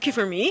this cookie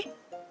for me?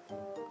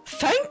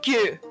 Thank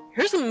you!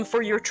 Here's some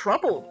for your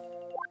trouble.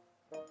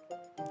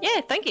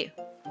 Yeah, thank you.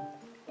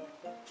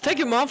 Thank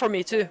you, Mom, for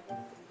me too.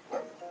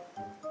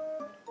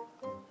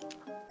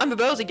 I'm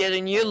about to get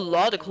a new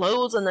lot of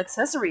clothes and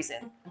accessories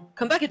in.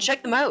 Come back and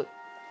check them out.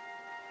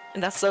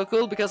 And that's so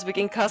cool because we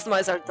can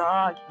customize our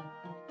dog.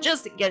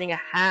 Just getting a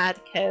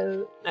hat,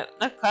 coat, no,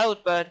 not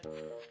coat, but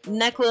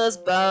necklace,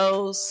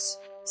 bows,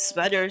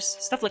 sweaters,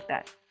 stuff like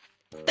that.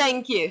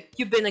 Thank you,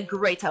 you've been a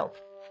great help.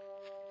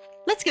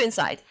 Let's go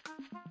inside.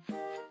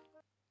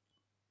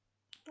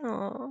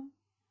 Aww.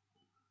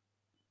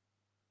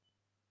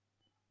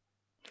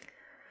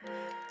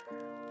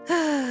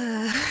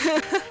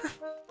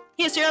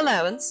 Here's your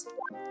allowance.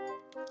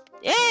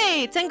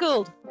 Yay! 10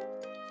 gold!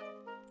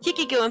 You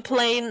can go and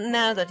play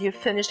now that you've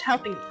finished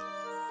helping me.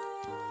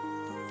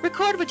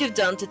 Record what you've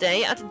done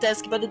today at the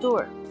desk by the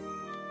door.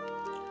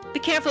 Be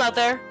careful out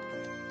there.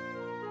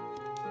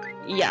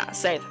 Yeah,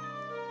 save.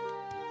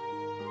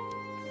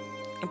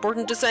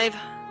 Important to save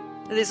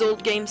these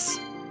old games.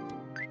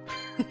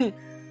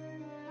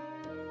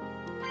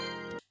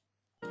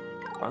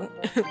 Wrong.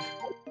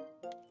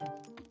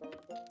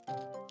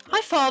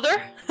 Hi,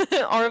 Father!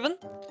 Arvin.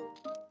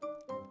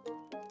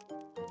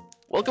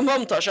 Welcome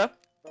home, Tasha.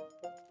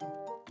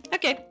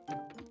 Okay.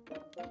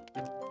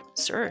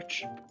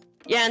 Search.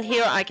 Yeah, and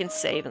here I can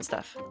save and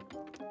stuff.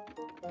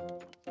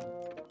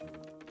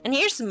 And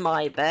here's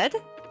my bed,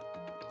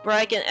 where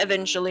I can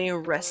eventually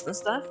rest and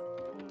stuff.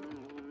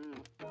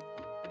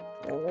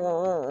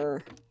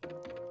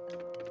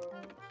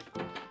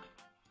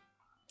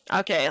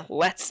 Okay,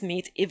 let's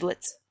meet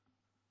Ivlet.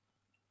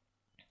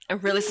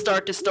 And really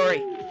start the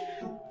story.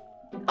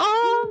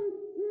 Oh!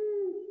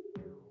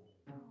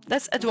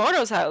 That's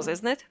Eduardo's house,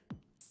 isn't it?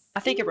 I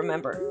think I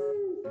remember.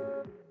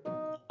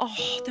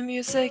 Oh, the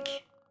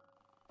music.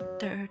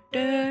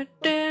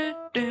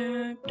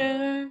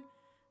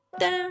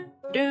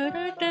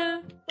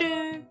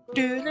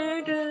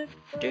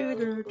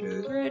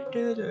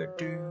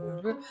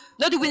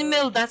 No, the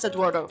windmill, that's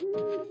Eduardo.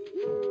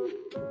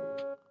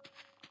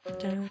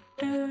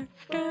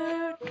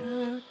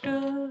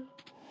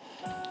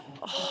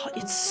 Oh,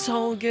 it's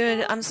so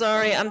good. I'm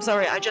sorry.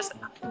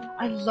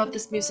 I love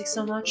this music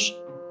so much.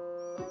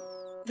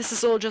 This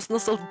is all just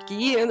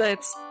nostalgia, and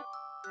it's...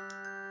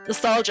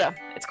 Nostalgia,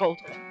 it's called.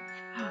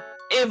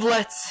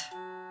 Ivlet!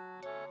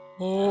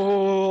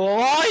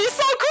 Oh, he's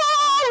so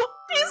cool!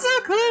 He's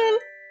so cool!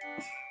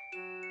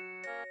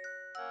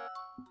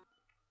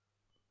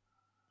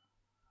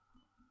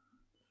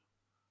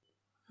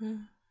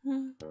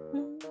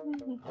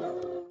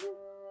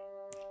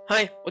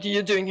 Hi, what are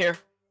you doing here?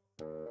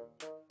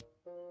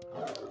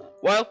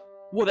 Well,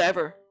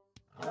 whatever.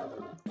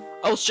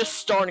 I was just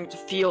starting to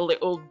feel the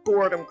old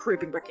boredom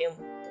creeping back in.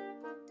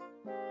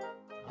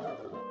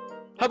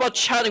 How about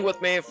chatting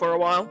with me for a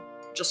while?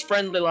 Just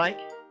friendly-like.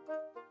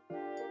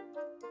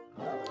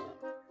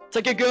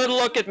 Take a good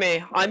look at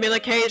me. I'm in a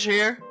cage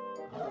here.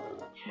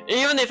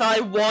 Even if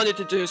I wanted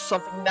to do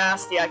something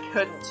nasty, I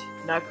couldn't.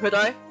 Now could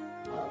I?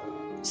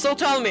 So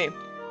tell me,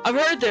 I've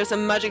heard there's a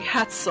magic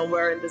hat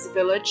somewhere in this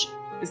village.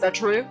 Is that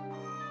true?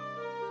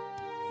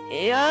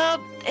 Yeah,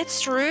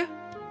 it's true.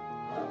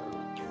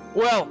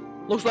 Well,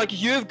 looks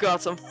like you've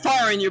got some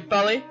fire in your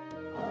belly.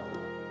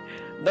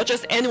 Not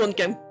just anyone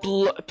can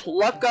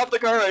pluck up the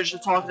courage to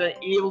talk to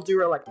an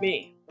evildoer like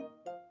me.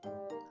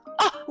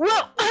 Oh,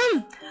 well,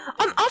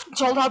 I'm often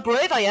told how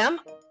brave I am.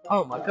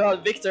 Oh my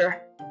god,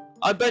 Victor.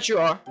 I bet you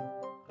are.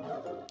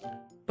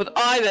 But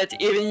I bet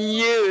even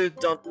you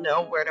don't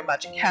know where the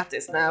magic hat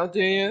is now,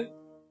 do you?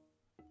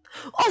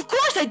 Of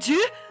course I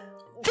do!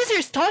 This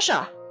here's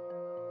Tasha.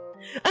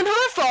 And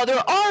her father,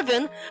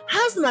 Arvin,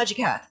 has the magic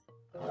hat.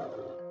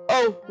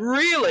 Oh,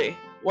 really?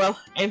 Well,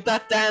 ain't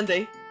that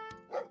dandy?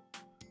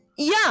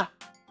 Yeah.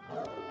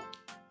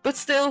 But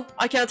still,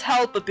 I can't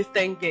help but be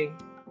thinking.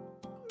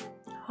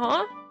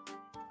 Huh?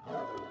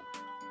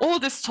 All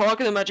this talk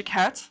of the magic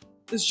hat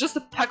is just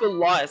a pack of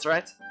lies,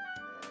 right?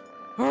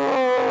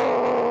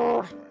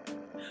 No,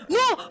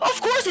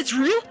 of course it's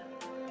real!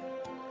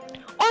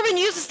 Arvin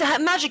uses the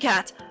magic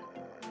hat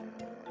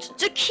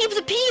to keep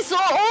the peace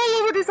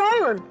all over this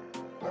island.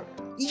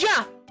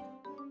 Yeah.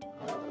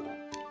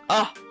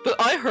 Ah, but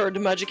I heard the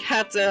magic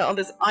hat on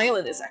this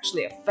island is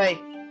actually a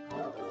fake.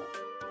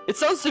 It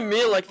sounds to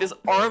me like this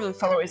Arvin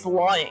fellow is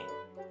lying.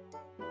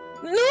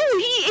 No,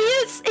 he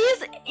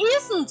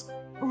isn't.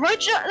 Right,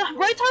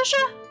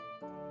 Tasha?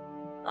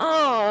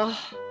 Oh.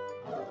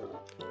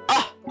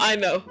 Ah, I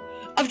know.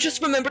 I've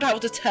just remembered how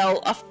to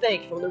tell a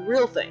fake from the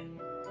real thing.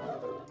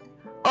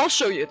 I'll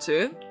show you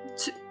two,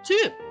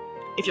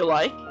 if you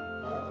like.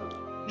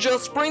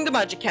 Just bring the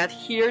magic hat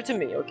here to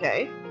me,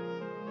 okay?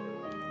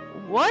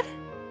 What?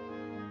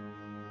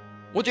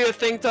 What do you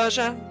think,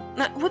 Tasha?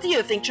 What do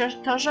you think,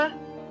 Tasha?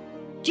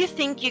 Do you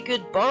think you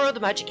could borrow the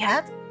magic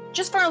hat?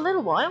 Just for a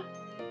little while?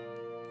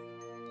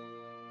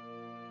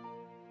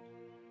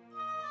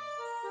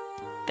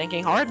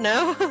 Thinking hard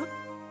now?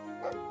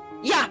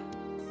 Yeah!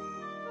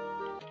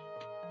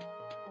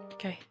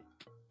 Okay.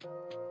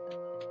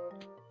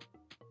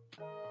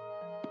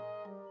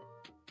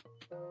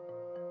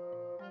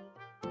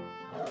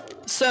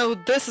 So,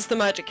 this is the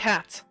magic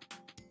hat.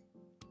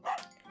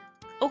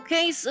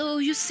 Okay, so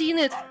you've seen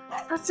it.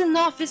 That's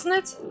enough, isn't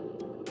it?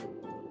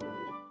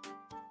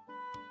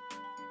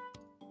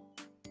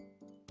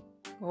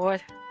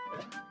 What?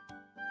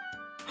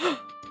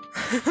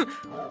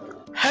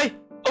 Hey!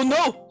 Oh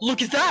no!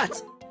 Look at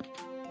that!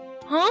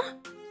 Huh?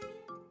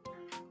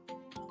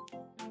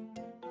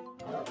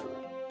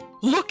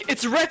 Look!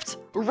 It's ripped!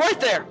 Right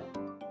there!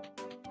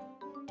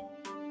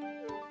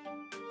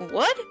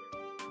 What?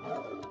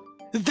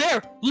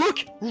 There!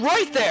 Look!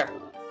 Right there!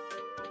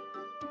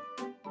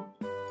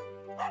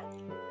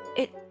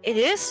 It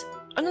is?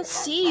 I don't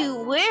see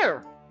you.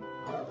 Where?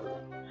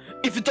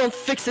 If you don't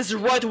fix this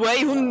right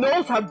away, who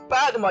knows how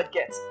bad it might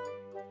get?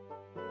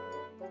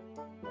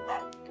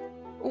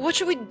 What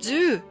should we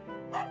do?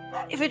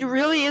 If it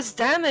really is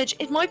damaged,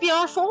 it might be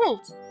our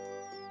fault.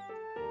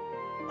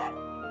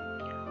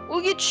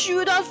 We'll get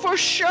chewed out for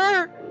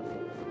sure.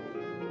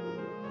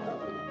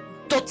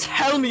 Don't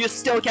tell me you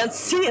still can't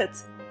see it!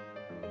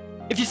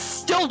 If you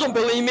still don't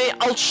believe me,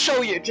 I'll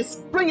show you.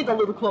 Just bring it a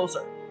little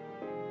closer.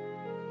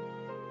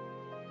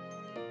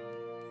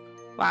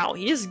 Wow,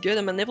 he is good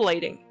at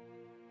manipulating.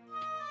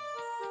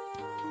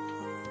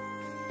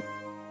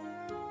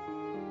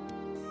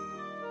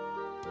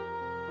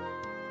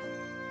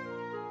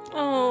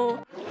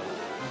 Oh.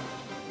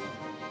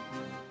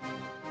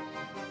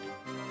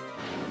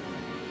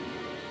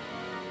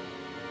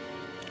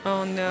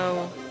 Oh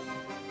no.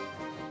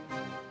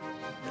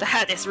 The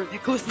hat is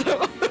ridiculous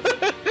though.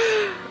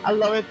 I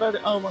love it, but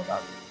oh my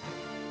god.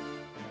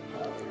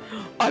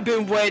 I've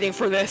been waiting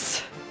for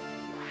this.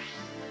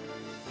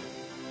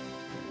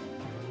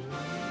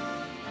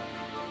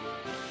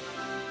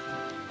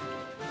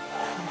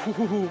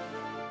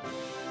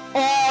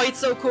 Oh, it's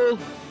so cool.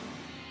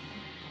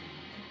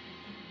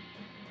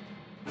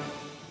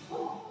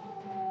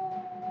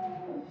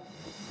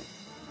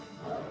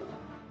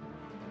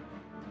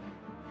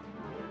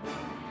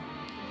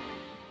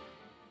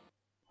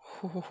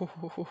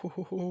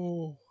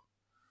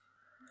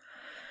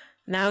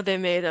 Now they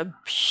made a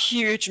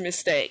huge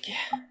mistake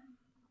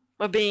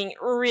by being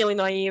really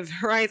naive,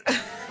 right?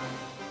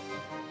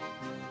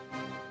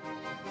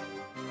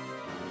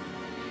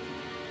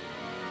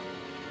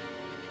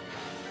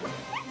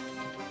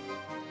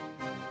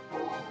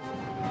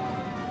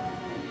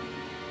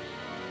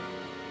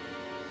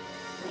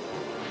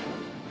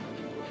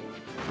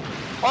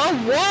 Oh,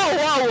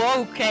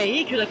 whoa, okay,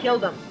 he could have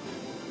killed them.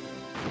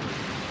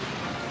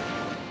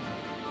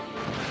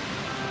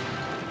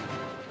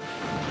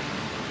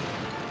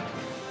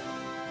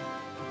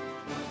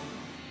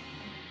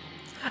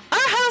 Our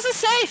house is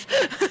safe!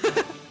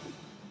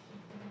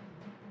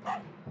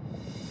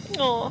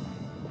 Oh.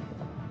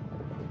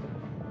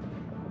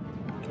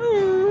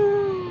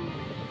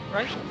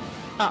 Right?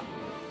 Ah.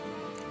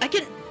 I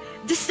can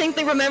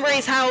distinctly remember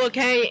is how,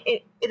 okay,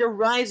 it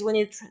arrives when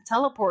it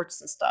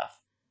teleports and stuff.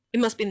 It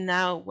must be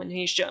now when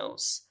he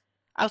shows.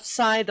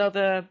 Outside of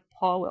the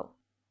Powell.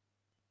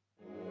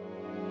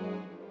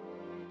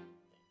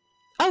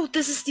 Oh,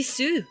 this is the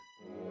zoo.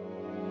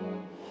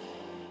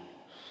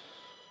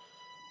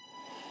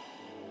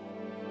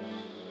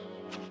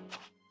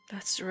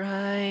 That's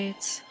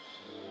right.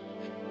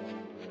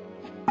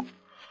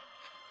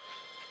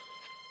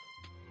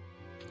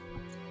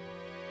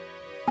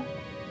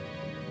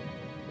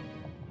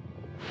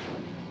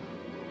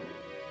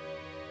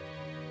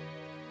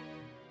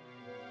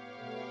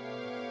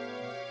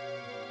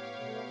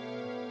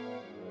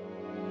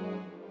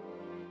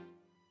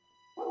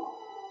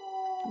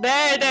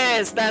 There it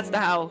is! That's the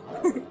how.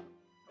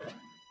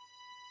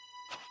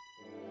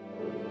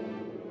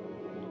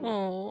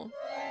 Oh.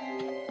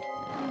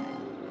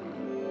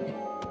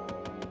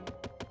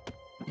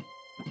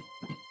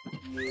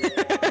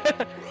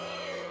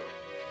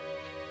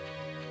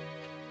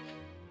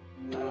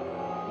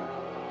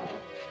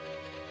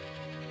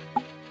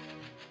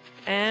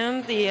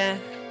 And the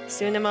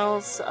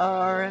cinemas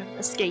are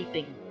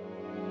escaping.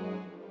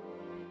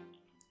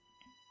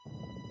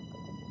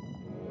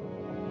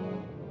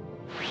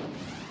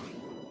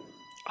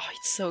 Oh,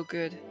 it's so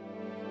good.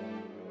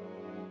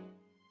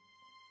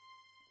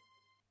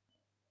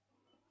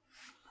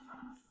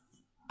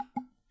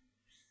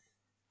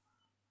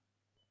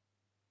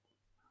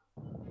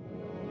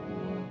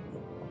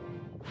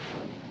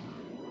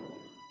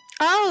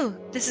 Oh,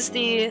 this is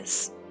the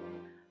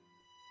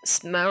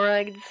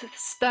smaragd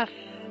stuff.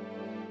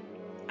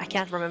 I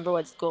can't remember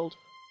what it's called.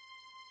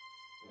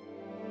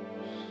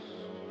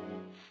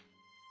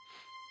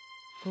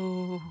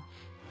 Ooh.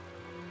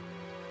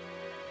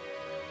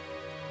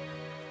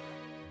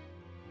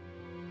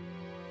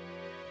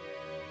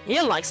 He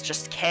likes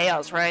just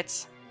chaos,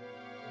 right?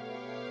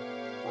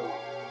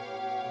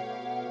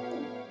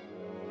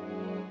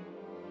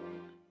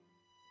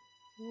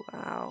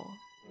 Wow.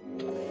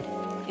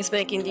 He's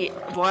making the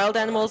wild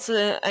animals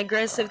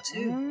aggressive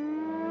too.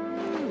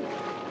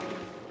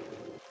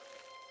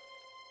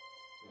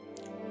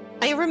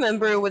 I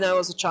remember when I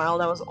was a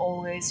child, I was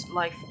always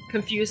like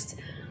confused.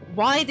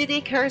 Why did he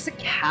curse a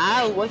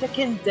cow? What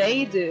can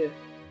they do?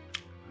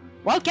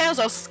 Wild cows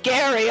are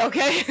scary,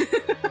 okay?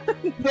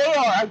 They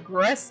are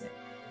aggressive.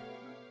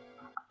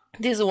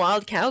 These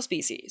wild cow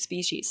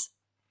species,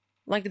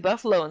 like the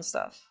buffalo and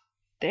stuff,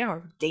 they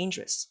are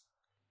dangerous.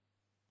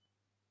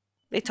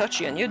 They touch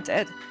you and you're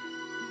dead.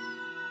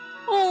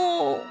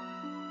 Oh,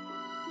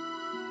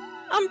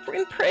 I'm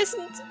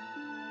imprisoned.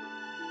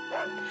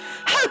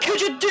 How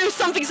could you do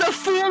something so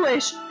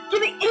foolish?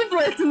 Giving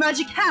Evelyn a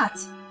magic hat.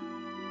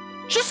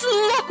 Just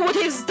look what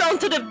he's done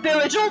to the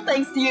village, all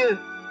thanks to you.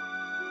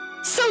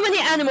 So many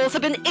animals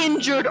have been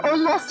injured or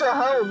lost their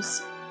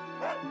homes.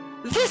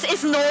 This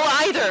isn't all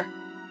either.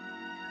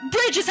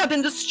 Bridges have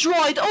been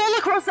destroyed all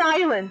across the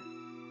island.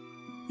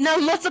 Now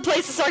lots of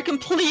places are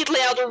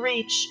completely out of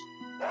reach.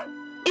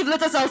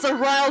 Ivlet has also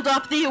riled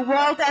up the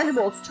wild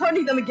animals,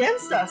 turning them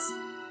against us.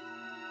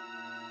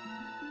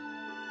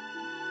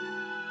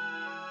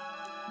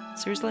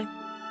 Seriously?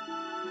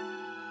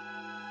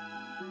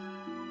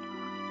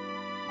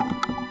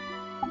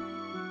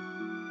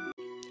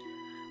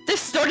 They've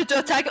started to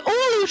attack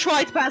all who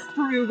try to pass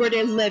through where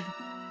they live.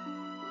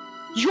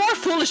 Your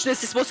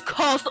foolishness is what's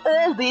caused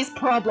all these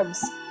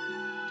problems.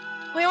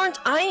 Why aren't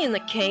I in the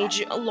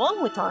cage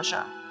along with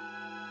Tasha?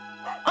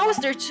 I was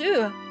there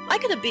too.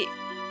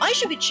 I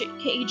should be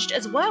caged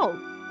as well.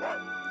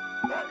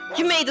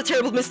 You made a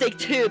terrible mistake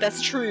too,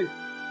 that's true.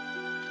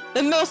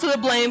 But most of the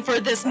blame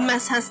for this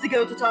mess has to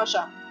go to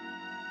Tasha.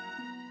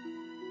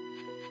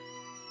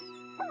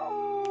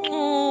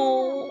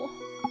 Oh.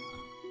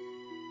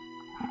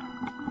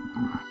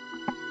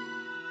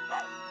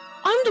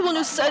 I'm the one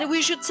who said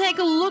we should take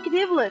a look at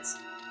Ivlet.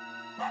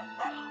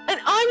 And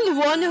I'm the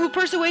one who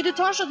persuaded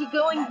Tasha to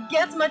go and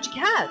get Magic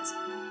Hat.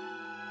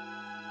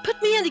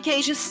 Put me in the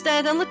cage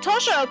instead and let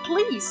Tasha out,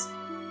 please.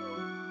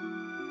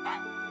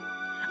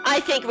 I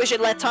think we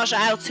should let Tasha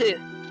out too.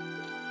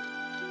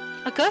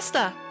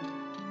 Augusta.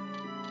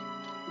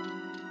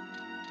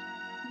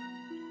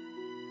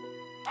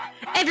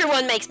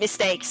 Everyone makes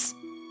mistakes.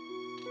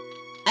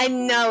 I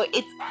know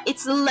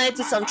it's led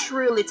to some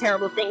truly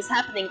terrible things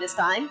happening this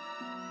time.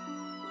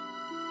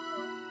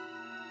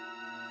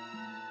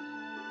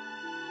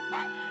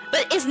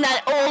 But isn't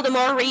that all the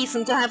more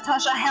reason to have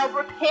Tasha help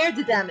repair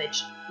the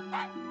damage?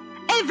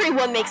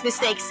 Everyone makes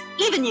mistakes,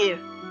 even you.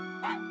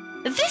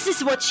 This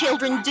is what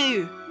children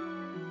do.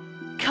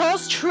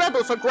 Cause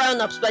trouble for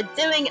grown-ups by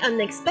doing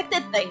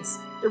unexpected things.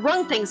 The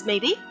wrong things,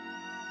 maybe.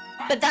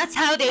 But that's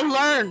how they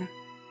learn.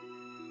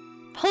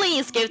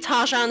 Please give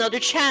Tasha another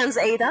chance,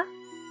 Ada.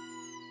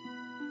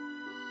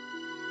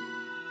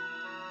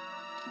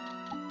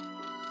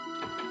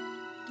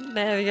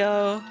 There we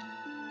go.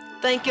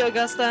 Thank you,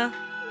 Augusta.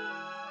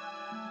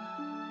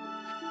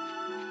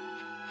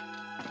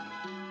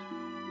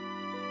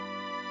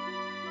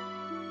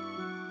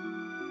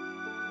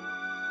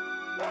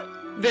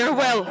 Very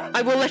well,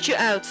 I will let you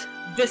out.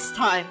 This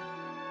time.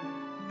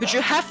 But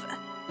you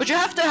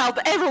have to help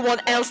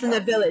everyone else in the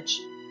village.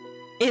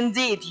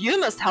 Indeed, you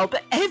must help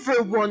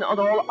everyone on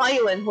the whole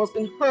island who has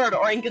been hurt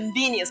or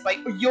inconvenienced by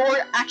your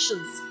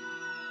actions.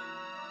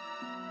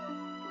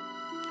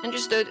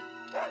 Understood.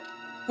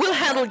 We'll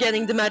handle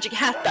getting the magic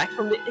hat back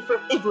from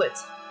Ivlet.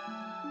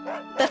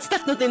 That's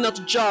definitely not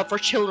a job for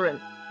children.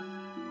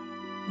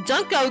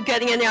 Don't go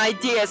getting any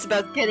ideas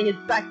about getting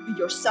it back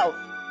yourself.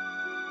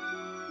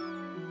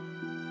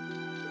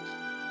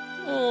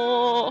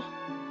 Oh.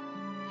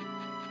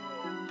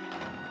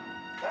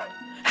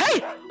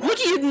 Hey! What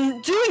are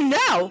you doing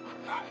now?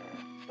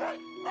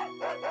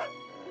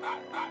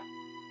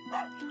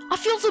 I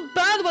feel so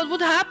bad about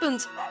what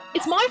happened.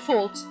 It's my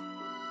fault.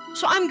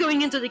 So I'm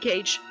going into the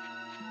cage.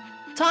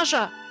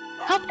 Tasha,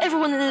 help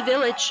everyone in the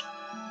village.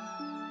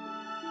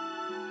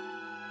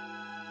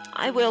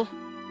 I will.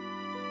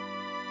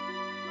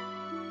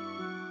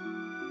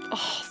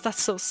 Oh,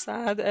 that's so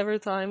sad. Every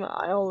time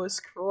I always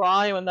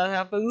cry when that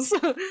happens.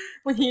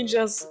 When he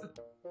just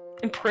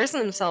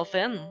imprisons himself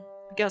in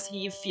because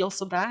he feels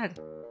so bad.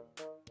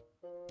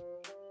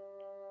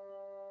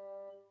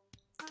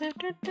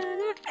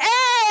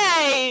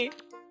 Hey!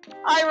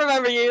 I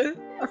remember you.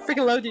 I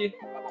freaking loved you.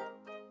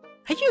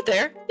 Hey, you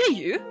there? Yeah,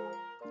 you.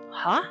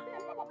 Huh?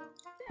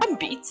 I'm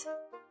beat.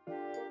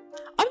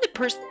 I'm the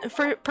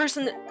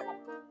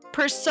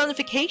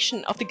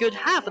personification of the good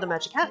half of the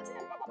magic hat.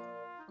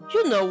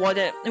 You know what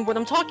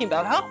I'm talking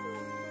about, huh?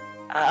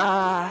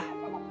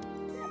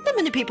 Not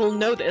many people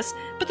know this,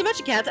 but the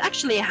magic hat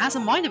actually has a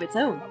mind of its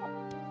own.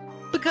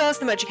 Because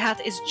the magic hat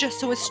is just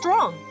so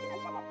strong.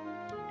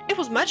 It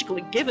was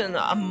magically given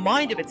a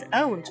mind of its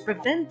own to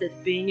prevent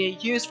it being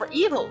used for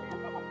evil.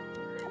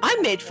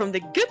 I'm made from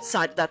the good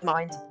side of that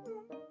mind.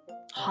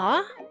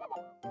 Huh?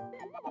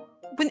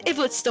 When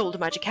Ivlet stole the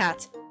magic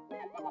hat,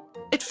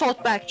 it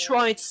fought back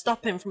trying to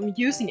stop him from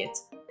using it.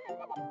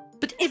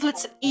 But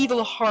Ivlet's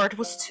evil heart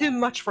was too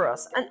much for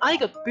us, and I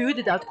got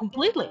booted out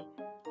completely.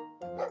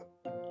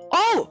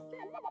 Oh!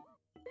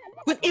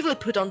 When Ivlet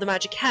put on the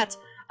magic hat,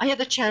 I had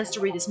the chance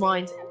to read his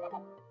mind.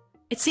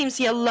 It seems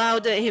he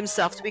allowed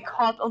himself to be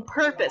caught on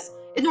purpose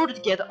in order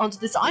to get onto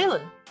this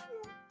island.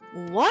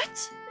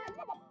 What?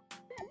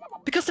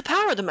 Because the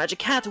power of the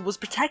magic hat was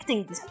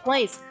protecting this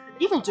place,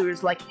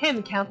 evildoers like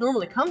him can't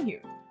normally come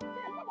here.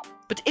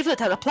 But Ivlet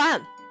had a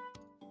plan.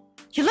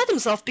 He let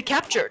himself be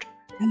captured,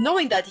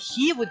 knowing that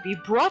he would be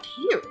brought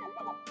here.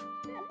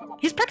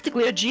 He's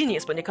practically a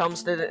genius when it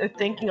comes to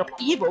thinking of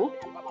evil.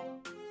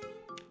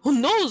 Who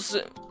knows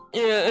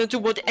to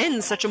what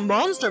end such a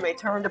monster may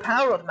turn the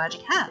power of the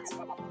magic hat?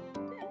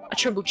 I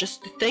tremble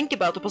just to think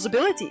about the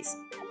possibilities.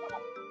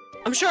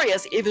 I'm sure he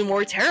has even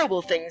more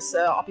terrible things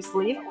up his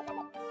sleeve.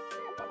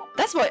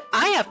 That's why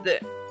I have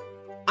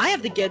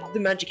to get the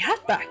magic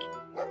hat back.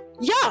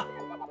 Yeah!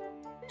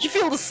 You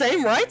feel the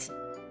same, right?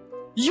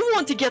 You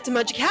want to get the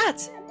magic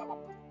hat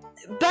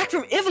back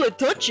from Ivlet,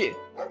 don't you?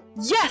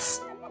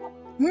 Yes!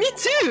 Me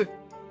too!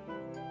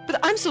 But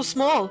I'm so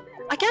small,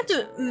 I can't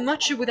do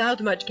much without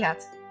the magic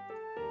hat.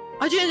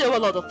 I do know a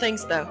lot of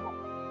things though.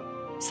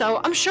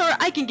 So I'm sure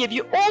I can give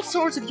you all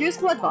sorts of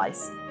useful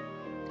advice.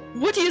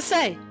 What do you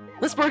say?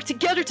 Let's work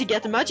together to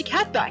get the magic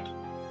hat back.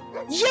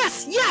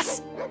 Yes!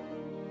 Yes!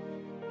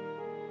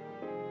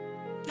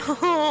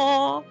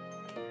 Aww.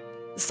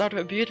 The start of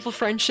a beautiful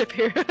friendship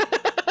here.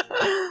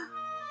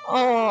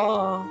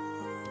 Aww.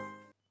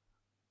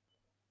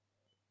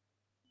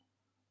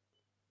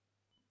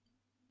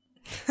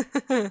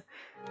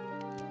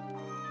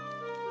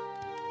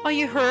 Are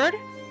you hurt?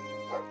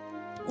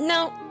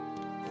 No.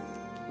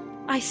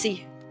 I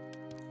see.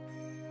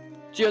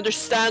 Do you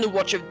understand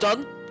what you've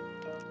done?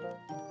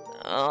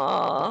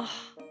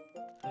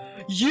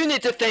 You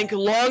need to think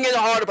long and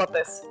hard about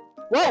this.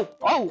 Whoa!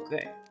 Oh,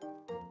 okay.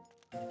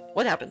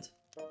 What happened?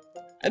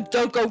 And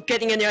don't go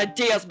getting any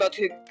ideas about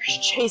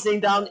chasing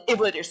down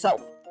Ivlet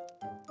yourself.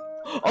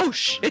 Oh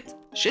shit!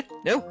 Shit,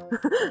 no.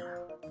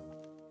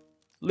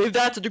 Leave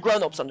that to the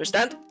grown-ups,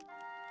 understand?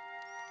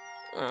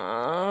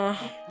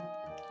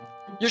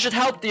 You should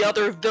help the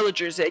other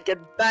villagers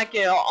get back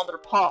on their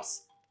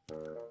paws.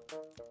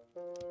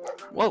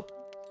 Whoa.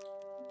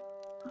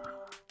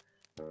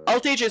 I'll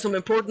teach you some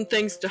important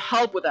things to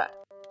help with that.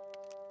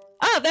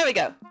 Ah, there we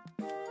go.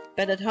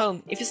 Bed at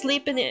home. If you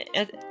sleep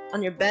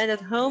on your bed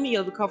at home,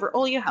 you'll recover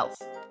all your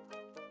health.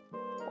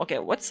 Okay,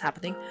 what's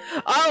happening?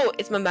 Oh,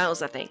 it's my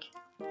mouse, I think.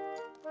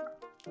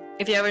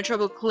 If you're having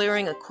trouble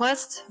clearing a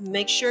quest,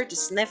 make sure to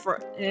sniff for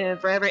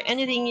wherever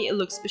anything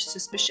looks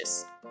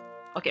suspicious.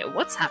 Okay,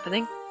 what's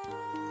happening?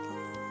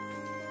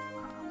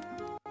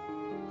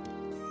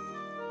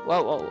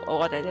 Whoa, whoa, oh,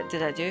 what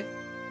did I do?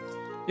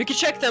 You can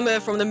check them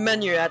from the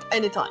menu at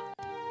any time.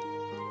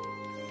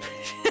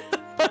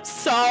 I'm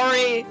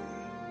sorry!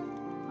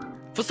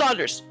 For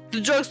starters, the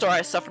drugstore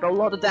has suffered a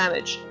lot of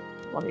damage.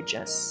 Let me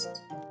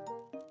just...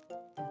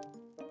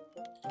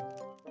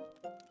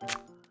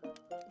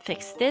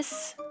 fix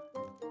this.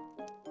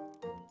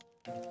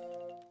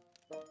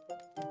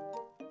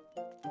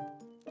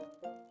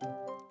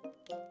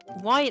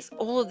 Why is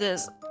all of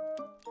this?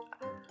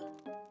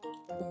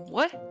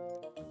 What?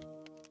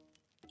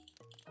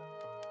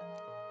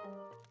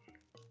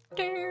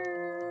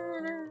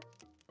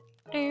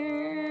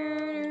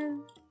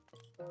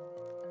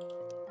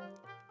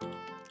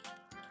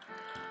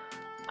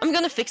 I'm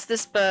gonna fix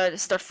this, but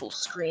start full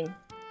screen.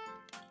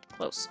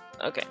 Close.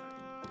 Okay.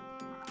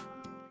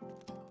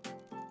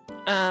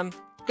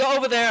 Go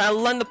over there. I'll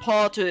lend the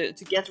paw to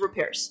get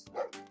repairs.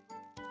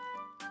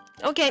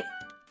 Okay.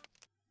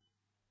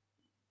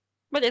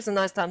 But it's a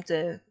nice time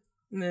to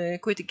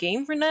quit the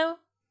game for now.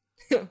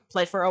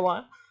 Play for a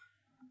while.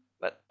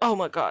 But oh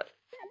my god.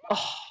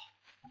 Oh,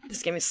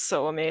 this game is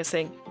so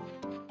amazing.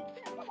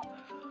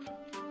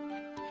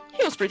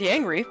 He was pretty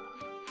angry.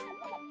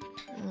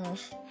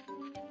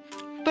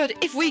 But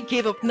if we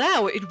gave up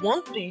now, it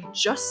won't be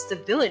just the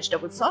village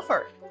that would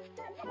suffer.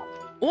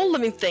 All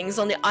living things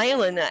on the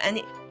island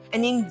and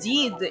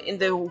indeed in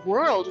the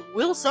world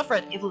will suffer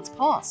at Evelyn's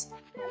paws.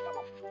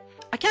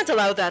 I can't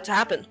allow that to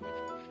happen.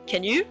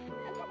 Can you?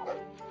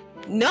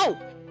 No!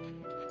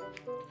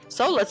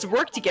 So let's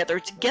work together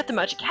to get the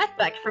magic hat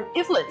back from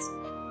Evelyn's.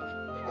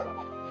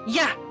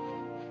 Yeah!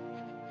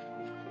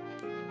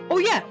 Oh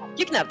yeah,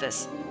 you can have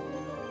this.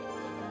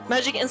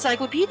 Magic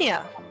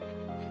Encyclopedia.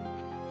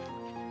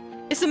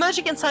 It's a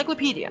magic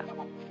encyclopedia.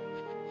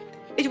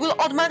 It will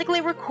automatically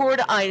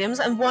record items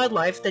and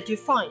wildlife that you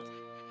find,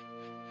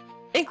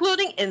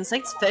 including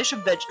insects, fish,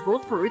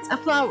 vegetables, fruits, and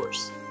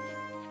flowers.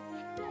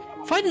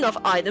 Find enough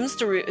items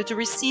to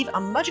receive a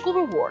magical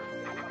reward.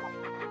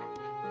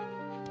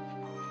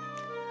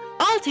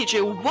 I'll teach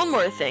you one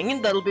more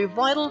thing that'll be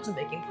vital to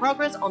making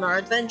progress on our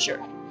adventure.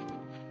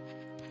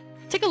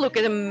 Take a look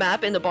at the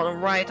map in the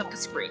bottom right of the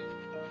screen.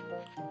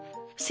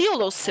 See all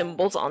those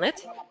symbols on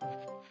it?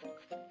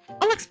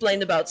 I'll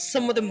explain about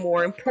some of the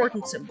more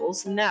important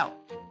symbols now.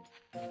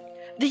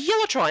 The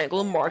yellow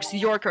triangle marks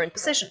your current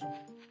position.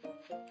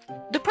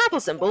 The purple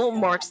symbol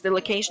marks the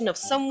location of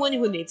someone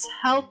who needs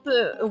help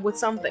with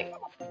something.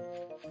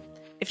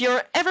 If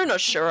you're ever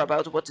not sure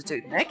about what to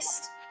do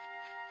next,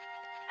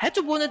 head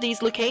to one of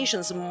these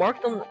locations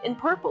marked in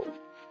purple.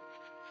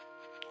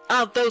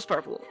 Ah, those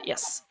purple,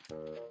 yes.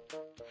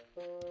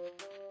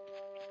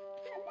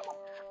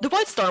 The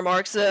white star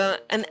marks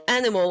an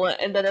animal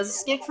that has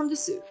escaped from the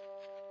zoo.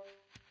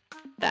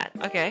 That,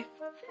 okay.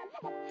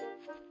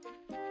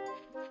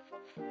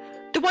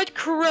 The white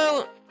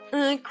crown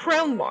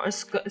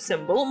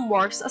symbol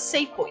marks a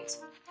save point.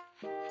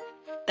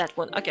 That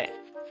one, okay.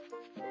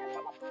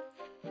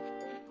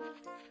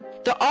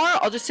 There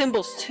are other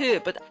symbols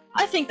too, but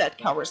I think that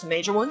covers the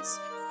major ones.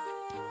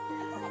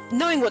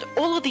 Knowing what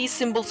all of these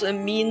symbols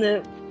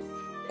mean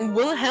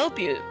will help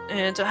you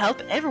to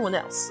help everyone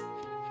else.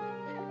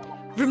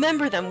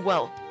 Remember them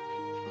well.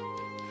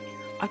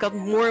 I've got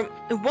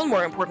one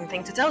more important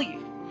thing to tell you.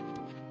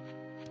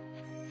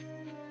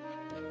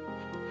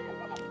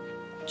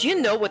 Do you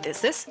know what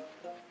this is?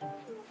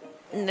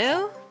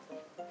 No?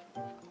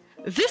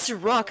 This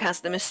rock has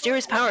the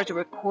mysterious power to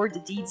record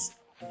the deeds.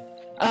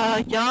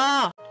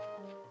 Yeah.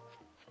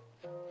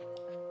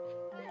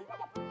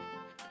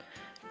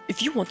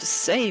 If you want to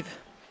save,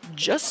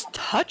 just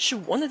touch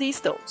one of these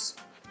stones.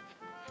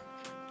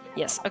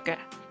 Yes, okay.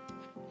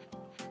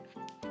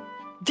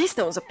 These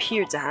stones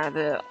appear to have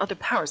other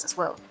powers as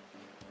well.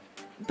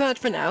 But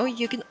for now,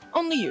 you can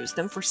only use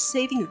them for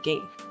saving your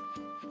game.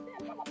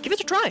 Give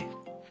it a try.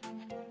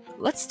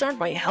 Let's start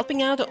by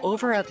helping out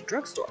over at the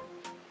drugstore.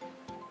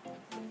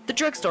 The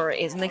drugstore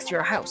is next to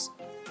your house.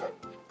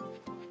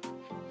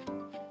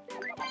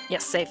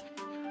 Yes, save.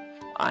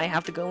 I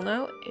have to go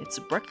now. It's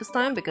breakfast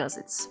time because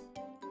it's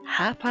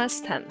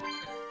 10:30.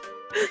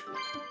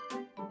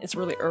 It's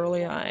really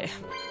early. I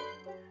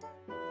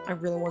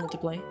really wanted to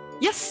play.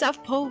 Yes,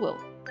 South Pole will.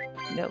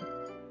 No.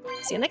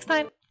 See you next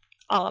time.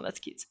 Oh, that's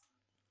cute.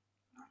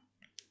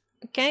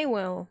 Okay,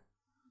 well,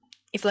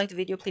 if you liked the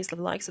video, please leave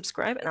a like,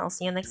 subscribe, and I'll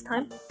see you next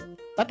time.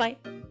 Bye-bye.